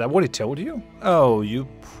was? Is that what he told you? Oh, you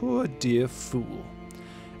poor dear fool.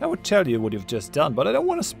 I would tell you what you've just done, but I don't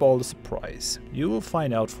want to spoil the surprise. You will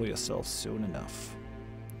find out for yourself soon enough.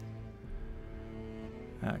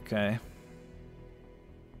 Okay.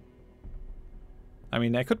 I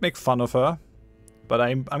mean, I could make fun of her, but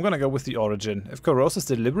I'm gonna go with the origin. If Corrosus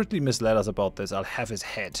deliberately misled us about this, I'll have his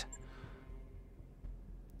head.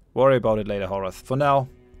 Worry about it later, Horath. For now,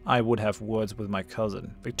 I would have words with my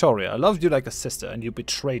cousin. Victoria, I loved you like a sister, and you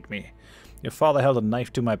betrayed me. Your father held a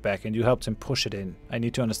knife to my back, and you helped him push it in. I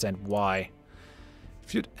need to understand why.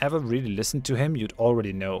 If you'd ever really listened to him, you'd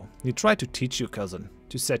already know. He tried to teach you, cousin,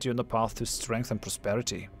 to set you on the path to strength and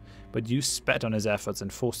prosperity. But you spat on his efforts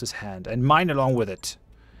and forced his hand, and mine along with it.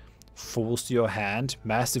 Forced your hand?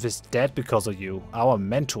 Mastiff is dead because of you. Our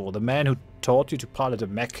mentor, the man who taught you to pilot a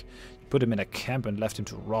mech. You put him in a camp and left him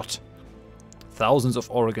to rot. Thousands of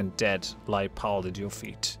Oregon dead lie piled at your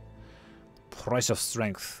feet. Price of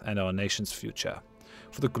strength and our nation's future.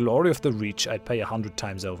 For the glory of the Reach, I'd pay 100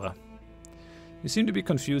 times over. You seem to be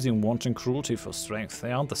confusing wanton cruelty for strength.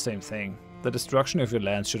 They aren't the same thing. The destruction of your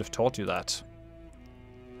lands should have taught you that.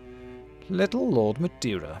 Little Lord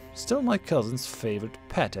Madeira. Still my cousin's favorite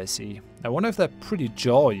pet, I see. I wonder if that pretty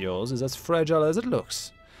jaw of yours is as fragile as it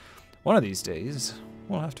looks. One of these days,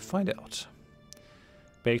 we'll have to find out.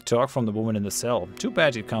 Big talk from the woman in the cell. Too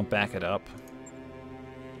bad you can't back it up.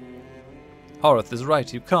 Horath is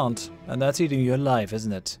right, you can't. And that's eating you alive,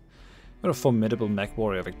 isn't it? You're a formidable mech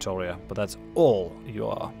warrior, Victoria, but that's all you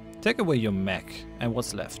are. Take away your mech, and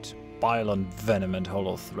what's left? Bile and venom and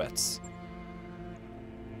hollow threats.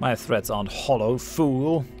 My threats aren't hollow,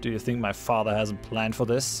 fool. Do you think my father hasn't planned for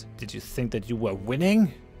this? Did you think that you were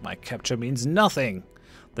winning? My capture means nothing.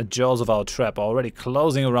 The jaws of our trap are already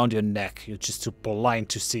closing around your neck. You're just too blind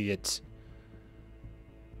to see it.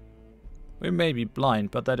 We may be blind,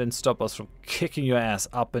 but that didn't stop us from kicking your ass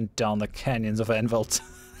up and down the canyons of Anvelt.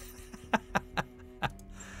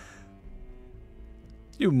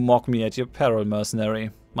 You mock me at your peril, mercenary.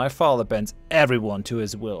 My father bends everyone to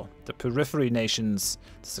his will. The periphery nations,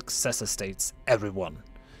 the successor states, everyone.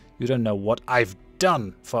 You don't know what I've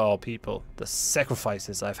done for our people, the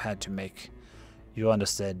sacrifices I've had to make. You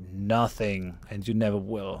understand nothing, and you never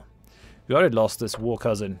will. You already lost this war,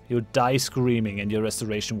 cousin. You'll die screaming, and your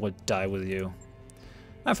restoration will die with you.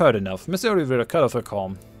 I've heard enough. Miss Rivera, cut off her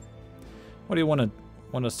calm. What do you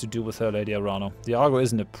want us to do with her, Lady Arano? The Argo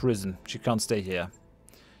isn't a prison. She can't stay here.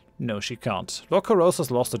 No, she can't. Lord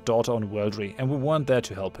Corrosus lost a daughter on Worldry, and we weren't there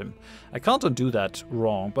to help him. I can't undo that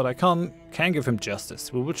wrong, but I can give him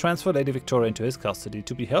justice. We will transfer Lady Victoria into his custody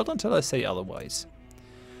to be held until I say otherwise.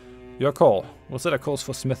 Your call. We'll set a course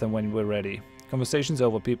for Smitham when we're ready. Conversation's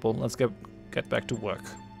over, people. Let's get back to work.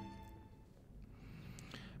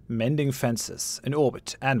 Mending fences. In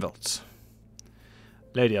orbit. Anvelt.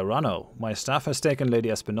 Lady Arano, my staff has taken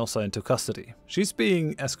Lady Espinosa into custody. She's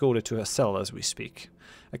being escorted to her cell as we speak.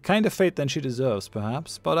 A kinder fate than she deserves,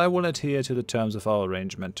 perhaps, but I will adhere to the terms of our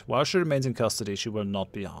arrangement. While she remains in custody, she will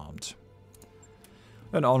not be harmed.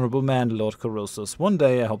 An honorable man, Lord Corrosus. One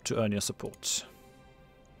day I hope to earn your support.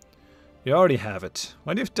 You already have it.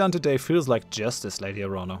 What you've done today feels like justice, Lady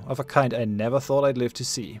Arano, of a kind I never thought I'd live to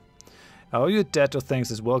see. I owe you a debt of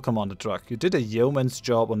thanks as well, Commander Drak. You did a yeoman's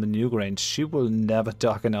job on the Newgrange. She will never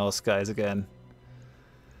darken our skies again.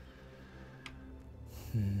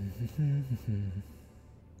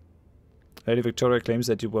 Lady Victoria claims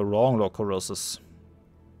that you were wrong, Lord Corrosus.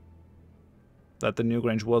 That the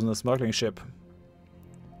Newgrange wasn't a smuggling ship.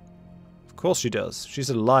 Of course she does. She's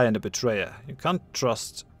a liar and a betrayer. You can't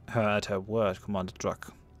trust her at her word, Commander Drak.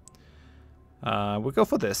 We'll go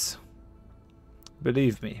for this.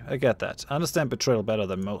 Believe me, I get that. I understand betrayal better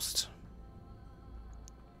than most.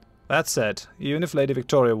 That said, even if Lady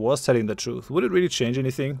Victoria was telling the truth, would it really change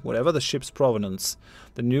anything? Whatever the ship's provenance,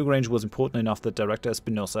 the Newgrange was important enough that Director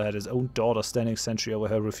Espinosa had his own daughter standing sentry over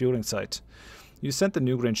her refueling site. You sent the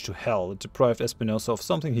Newgrange to hell and deprived Espinosa of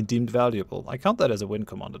something he deemed valuable. I count that as a win,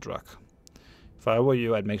 Commander Drak. If I were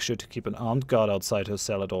you, I'd make sure to keep an armed guard outside her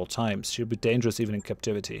cell at all times. She'll be dangerous even in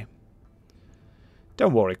captivity.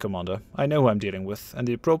 Don't worry, Commander. I know who I'm dealing with, and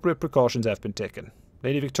the appropriate precautions have been taken.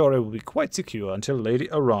 Lady Victoria will be quite secure until Lady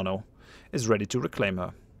Arano is ready to reclaim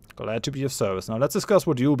her. Glad to be of service. Now let's discuss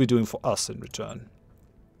what you'll be doing for us in return.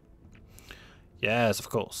 Yes, of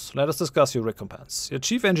course. Let us discuss your recompense. Your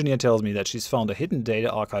chief engineer tells me that she's found a hidden data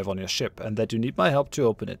archive on your ship, and that you need my help to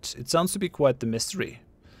open it. It sounds to be quite the mystery.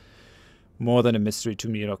 More than a mystery to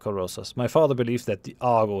me, Lord Corrosus. My father believed that the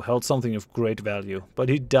Argo held something of great value, but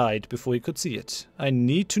he died before he could see it. I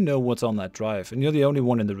need to know what's on that drive, and you're the only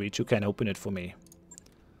one in the Reach who can open it for me.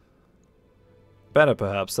 Better,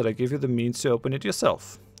 perhaps, that I give you the means to open it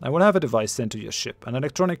yourself. I will have a device sent to your ship, an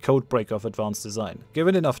electronic code breaker of advanced design.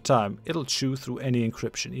 Given enough time, it'll chew through any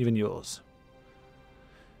encryption, even yours.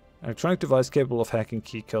 Electronic device capable of hacking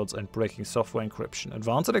key codes and breaking software encryption.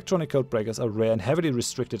 Advanced electronic code breakers are rare and heavily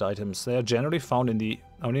restricted items. They are generally found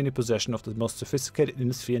only in the possession of the most sophisticated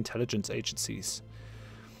in-sphere intelligence agencies.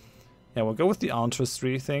 Yeah, we'll go with the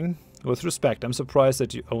ancestry thing. With respect, I'm surprised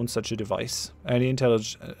that you own such a device. Any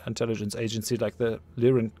intelligence agency like the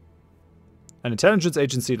Lyran... An intelligence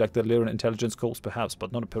agency like the Lyran Intelligence Corps, perhaps,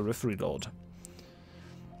 but not a periphery lord.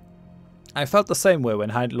 I felt the same way when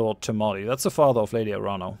Hind Lord Tamari, that's the father of Lady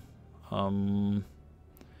Arano,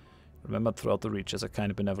 remembered throughout the Reach as a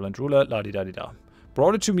kind of benevolent ruler, la-di-da-di-da,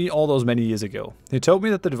 brought it to me all those many years ago. He told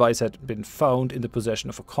me that the device had been found in the possession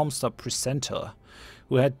of a Comstar presenter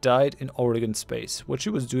who had died in Oregon space. What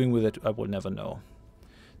she was doing with it, I will never know.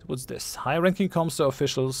 What's this? High-ranking Comstar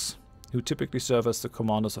officials who typically serve as the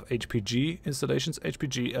commanders of HPG installations.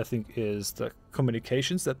 HPG, I think, is the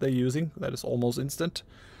communications that they're using. That is almost instant.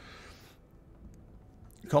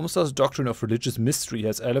 Comstar's doctrine of religious mystery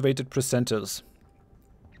has elevated presenters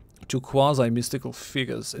to quasi-mystical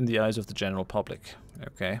figures in the eyes of the general public.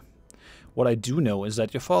 Okay. What I do know is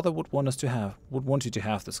that your father would want you to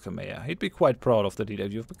have this Kamea. He'd be quite proud of the leader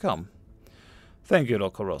you've become. Thank you,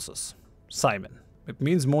 Lord Corrosus. Simon. It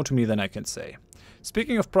means more to me than I can say.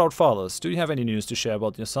 Speaking of proud fathers, do you have any news to share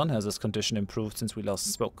about your son? Has his condition improved since we last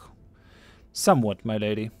spoke? Somewhat, my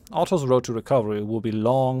lady. Otto's road to recovery will be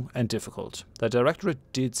long and difficult. The Directorate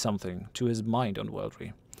did something to his mind on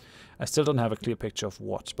Worldry. I still don't have a clear picture of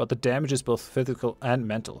what, but the damage is both physical and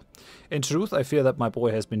mental. In truth, I fear that my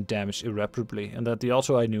boy has been damaged irreparably, and that the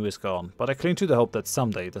Otto I knew is gone, but I cling to the hope that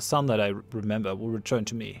someday the son that I remember will return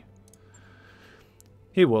to me.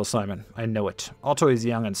 He will, Simon. I know it. Otto is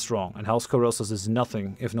young and strong, and House Corrosus is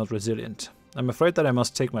nothing if not resilient. I'm afraid that I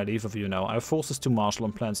must take my leave of you now. I have forces to marshal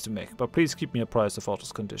and plans to make, but please keep me apprised of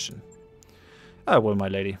Otto's condition. I will, my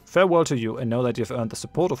lady. Farewell to you, and know that you have earned the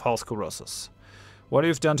support of House Corrosus. What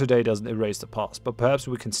you've done today doesn't erase the past, but perhaps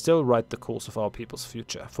we can still write the course of our people's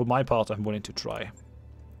future. For my part, I'm willing to try.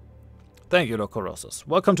 Thank you, Lord Corrosus.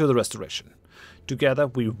 Welcome to the Restoration. Together,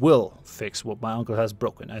 we will fix what my uncle has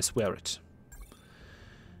broken, I swear it.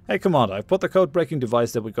 Hey, Commander, I've put the code-breaking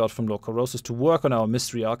device that we got from Lord Corrosus to work on our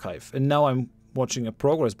mystery archive, and now I'm watching a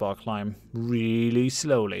progress bar climb really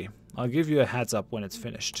slowly. I'll give you a heads up when it's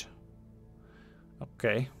finished.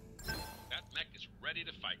 Okay. That mech is ready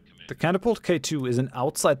to fight, Commander. The Catapult K2 is an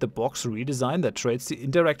outside-the-box redesign that trades the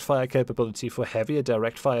indirect fire capability for heavier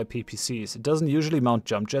direct-fire PPCs. It doesn't usually mount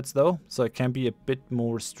jump jets, though, so it can be a bit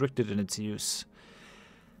more restricted in its use.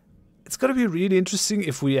 It's going to be really interesting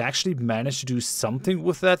if we actually manage to do something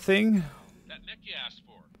with that thing. That mech you asked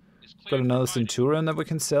for is Got another Centurion that we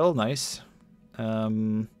can sell. Nice.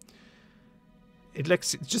 It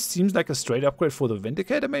just seems like a straight upgrade for the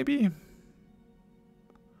Vindicator, maybe.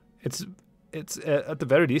 It's at the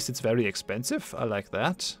very least, it's very expensive. I like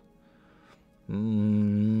that.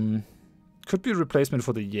 Could be a replacement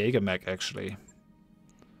for the Jaeger mech, actually.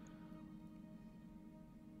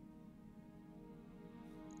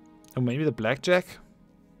 Or maybe the blackjack?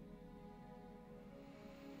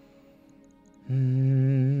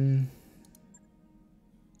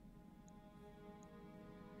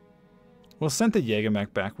 We'll send the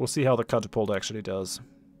Jägermech back. We'll see how the catapult actually does.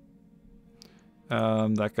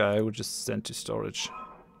 That guy we just sent to storage.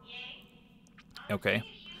 Okay.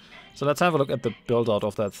 So let's have a look at the build out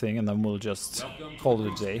of that thing and then we'll just call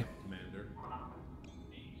it a day.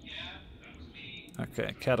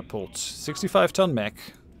 Okay, catapult. 65-ton mech.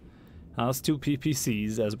 Has 2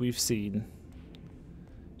 PPCs as we've seen.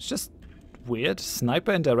 It's just weird.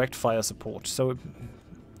 Sniper and direct fire support. So,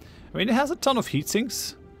 I mean, it has a ton of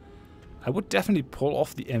heatsinks. I would definitely pull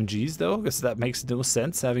off the MGs though, because that makes no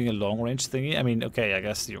sense having a long range thingy. I mean, okay, I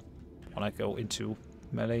guess you want to go into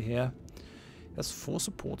melee here. It has 4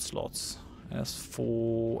 support slots. It has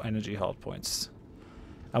 4 energy hardpoints.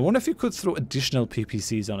 I wonder if you could throw additional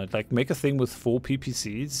PPCs on it, like make a thing with 4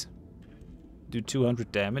 PPCs. Do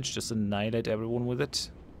 200 damage, just annihilate everyone with it.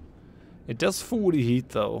 It does 40 heat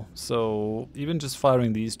though, so even just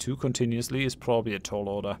firing these 2 continuously is probably a tall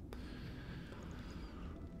order.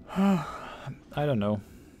 I don't know.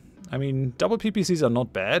 I mean, double PPCs are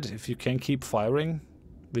not bad. If you can keep firing,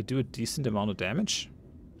 they do a decent amount of damage.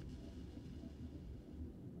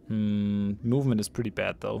 Movement is pretty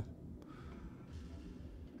bad though.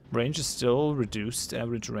 Range is still reduced,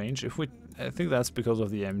 average range. I think that's because of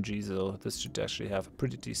the MGs though. This should actually have a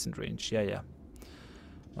pretty decent range. Yeah.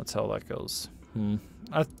 That's how that goes.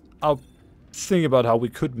 I'll think about how we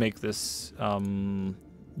could make this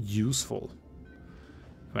useful.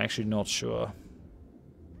 I'm actually not sure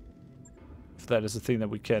if that is a thing that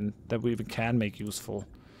we even can make useful.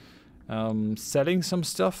 Selling some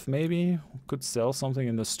stuff, maybe. We could sell something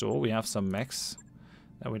in the store. We have some mechs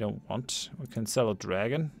that we don't want. We can sell a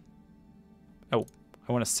dragon. Oh,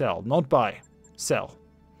 I want to sell, not buy. Sell.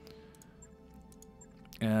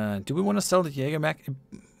 Do we want to sell the Jägermech? It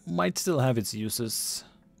might still have its uses.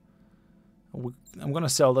 I'm gonna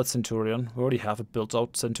sell that Centurion. We already have a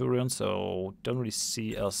built-out Centurion, so don't really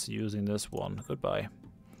see us using this one. Goodbye.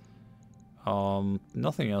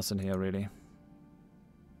 Nothing else in here really.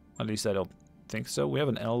 At least I don't think so. We have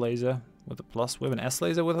an L laser with a plus. We have an S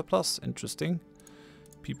laser with a plus. Interesting.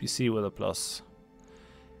 PPC with a plus.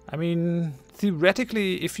 I mean,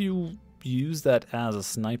 theoretically, if you use that as a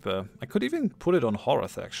sniper, I could even put it on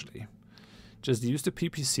Horath actually. Just use the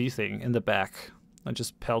PPC thing in the back and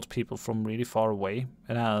just pelt people from really far away.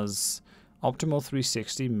 It has optimal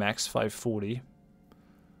 360, max 540.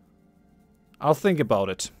 I'll think about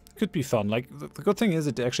it. Could be fun. Like, the good thing is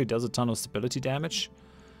it actually does a ton of stability damage.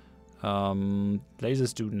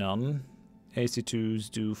 Lasers do none.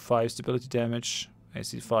 AC2s do 5 stability damage.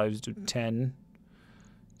 AC5s do 10.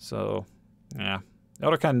 So, yeah. The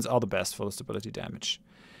autocannons are the best for the stability damage.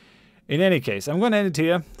 In any case, I'm going to end it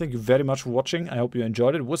here. Thank you very much for watching. I hope you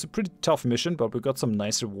enjoyed it. It was a pretty tough mission, but we got some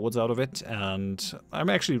nice rewards out of it. And I'm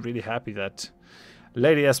actually really happy that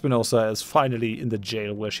Lady Espinosa is finally in the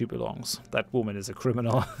jail where she belongs. That woman is a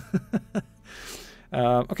criminal.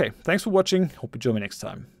 Okay, thanks for watching. Hope you join me next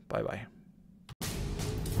time. Bye-bye.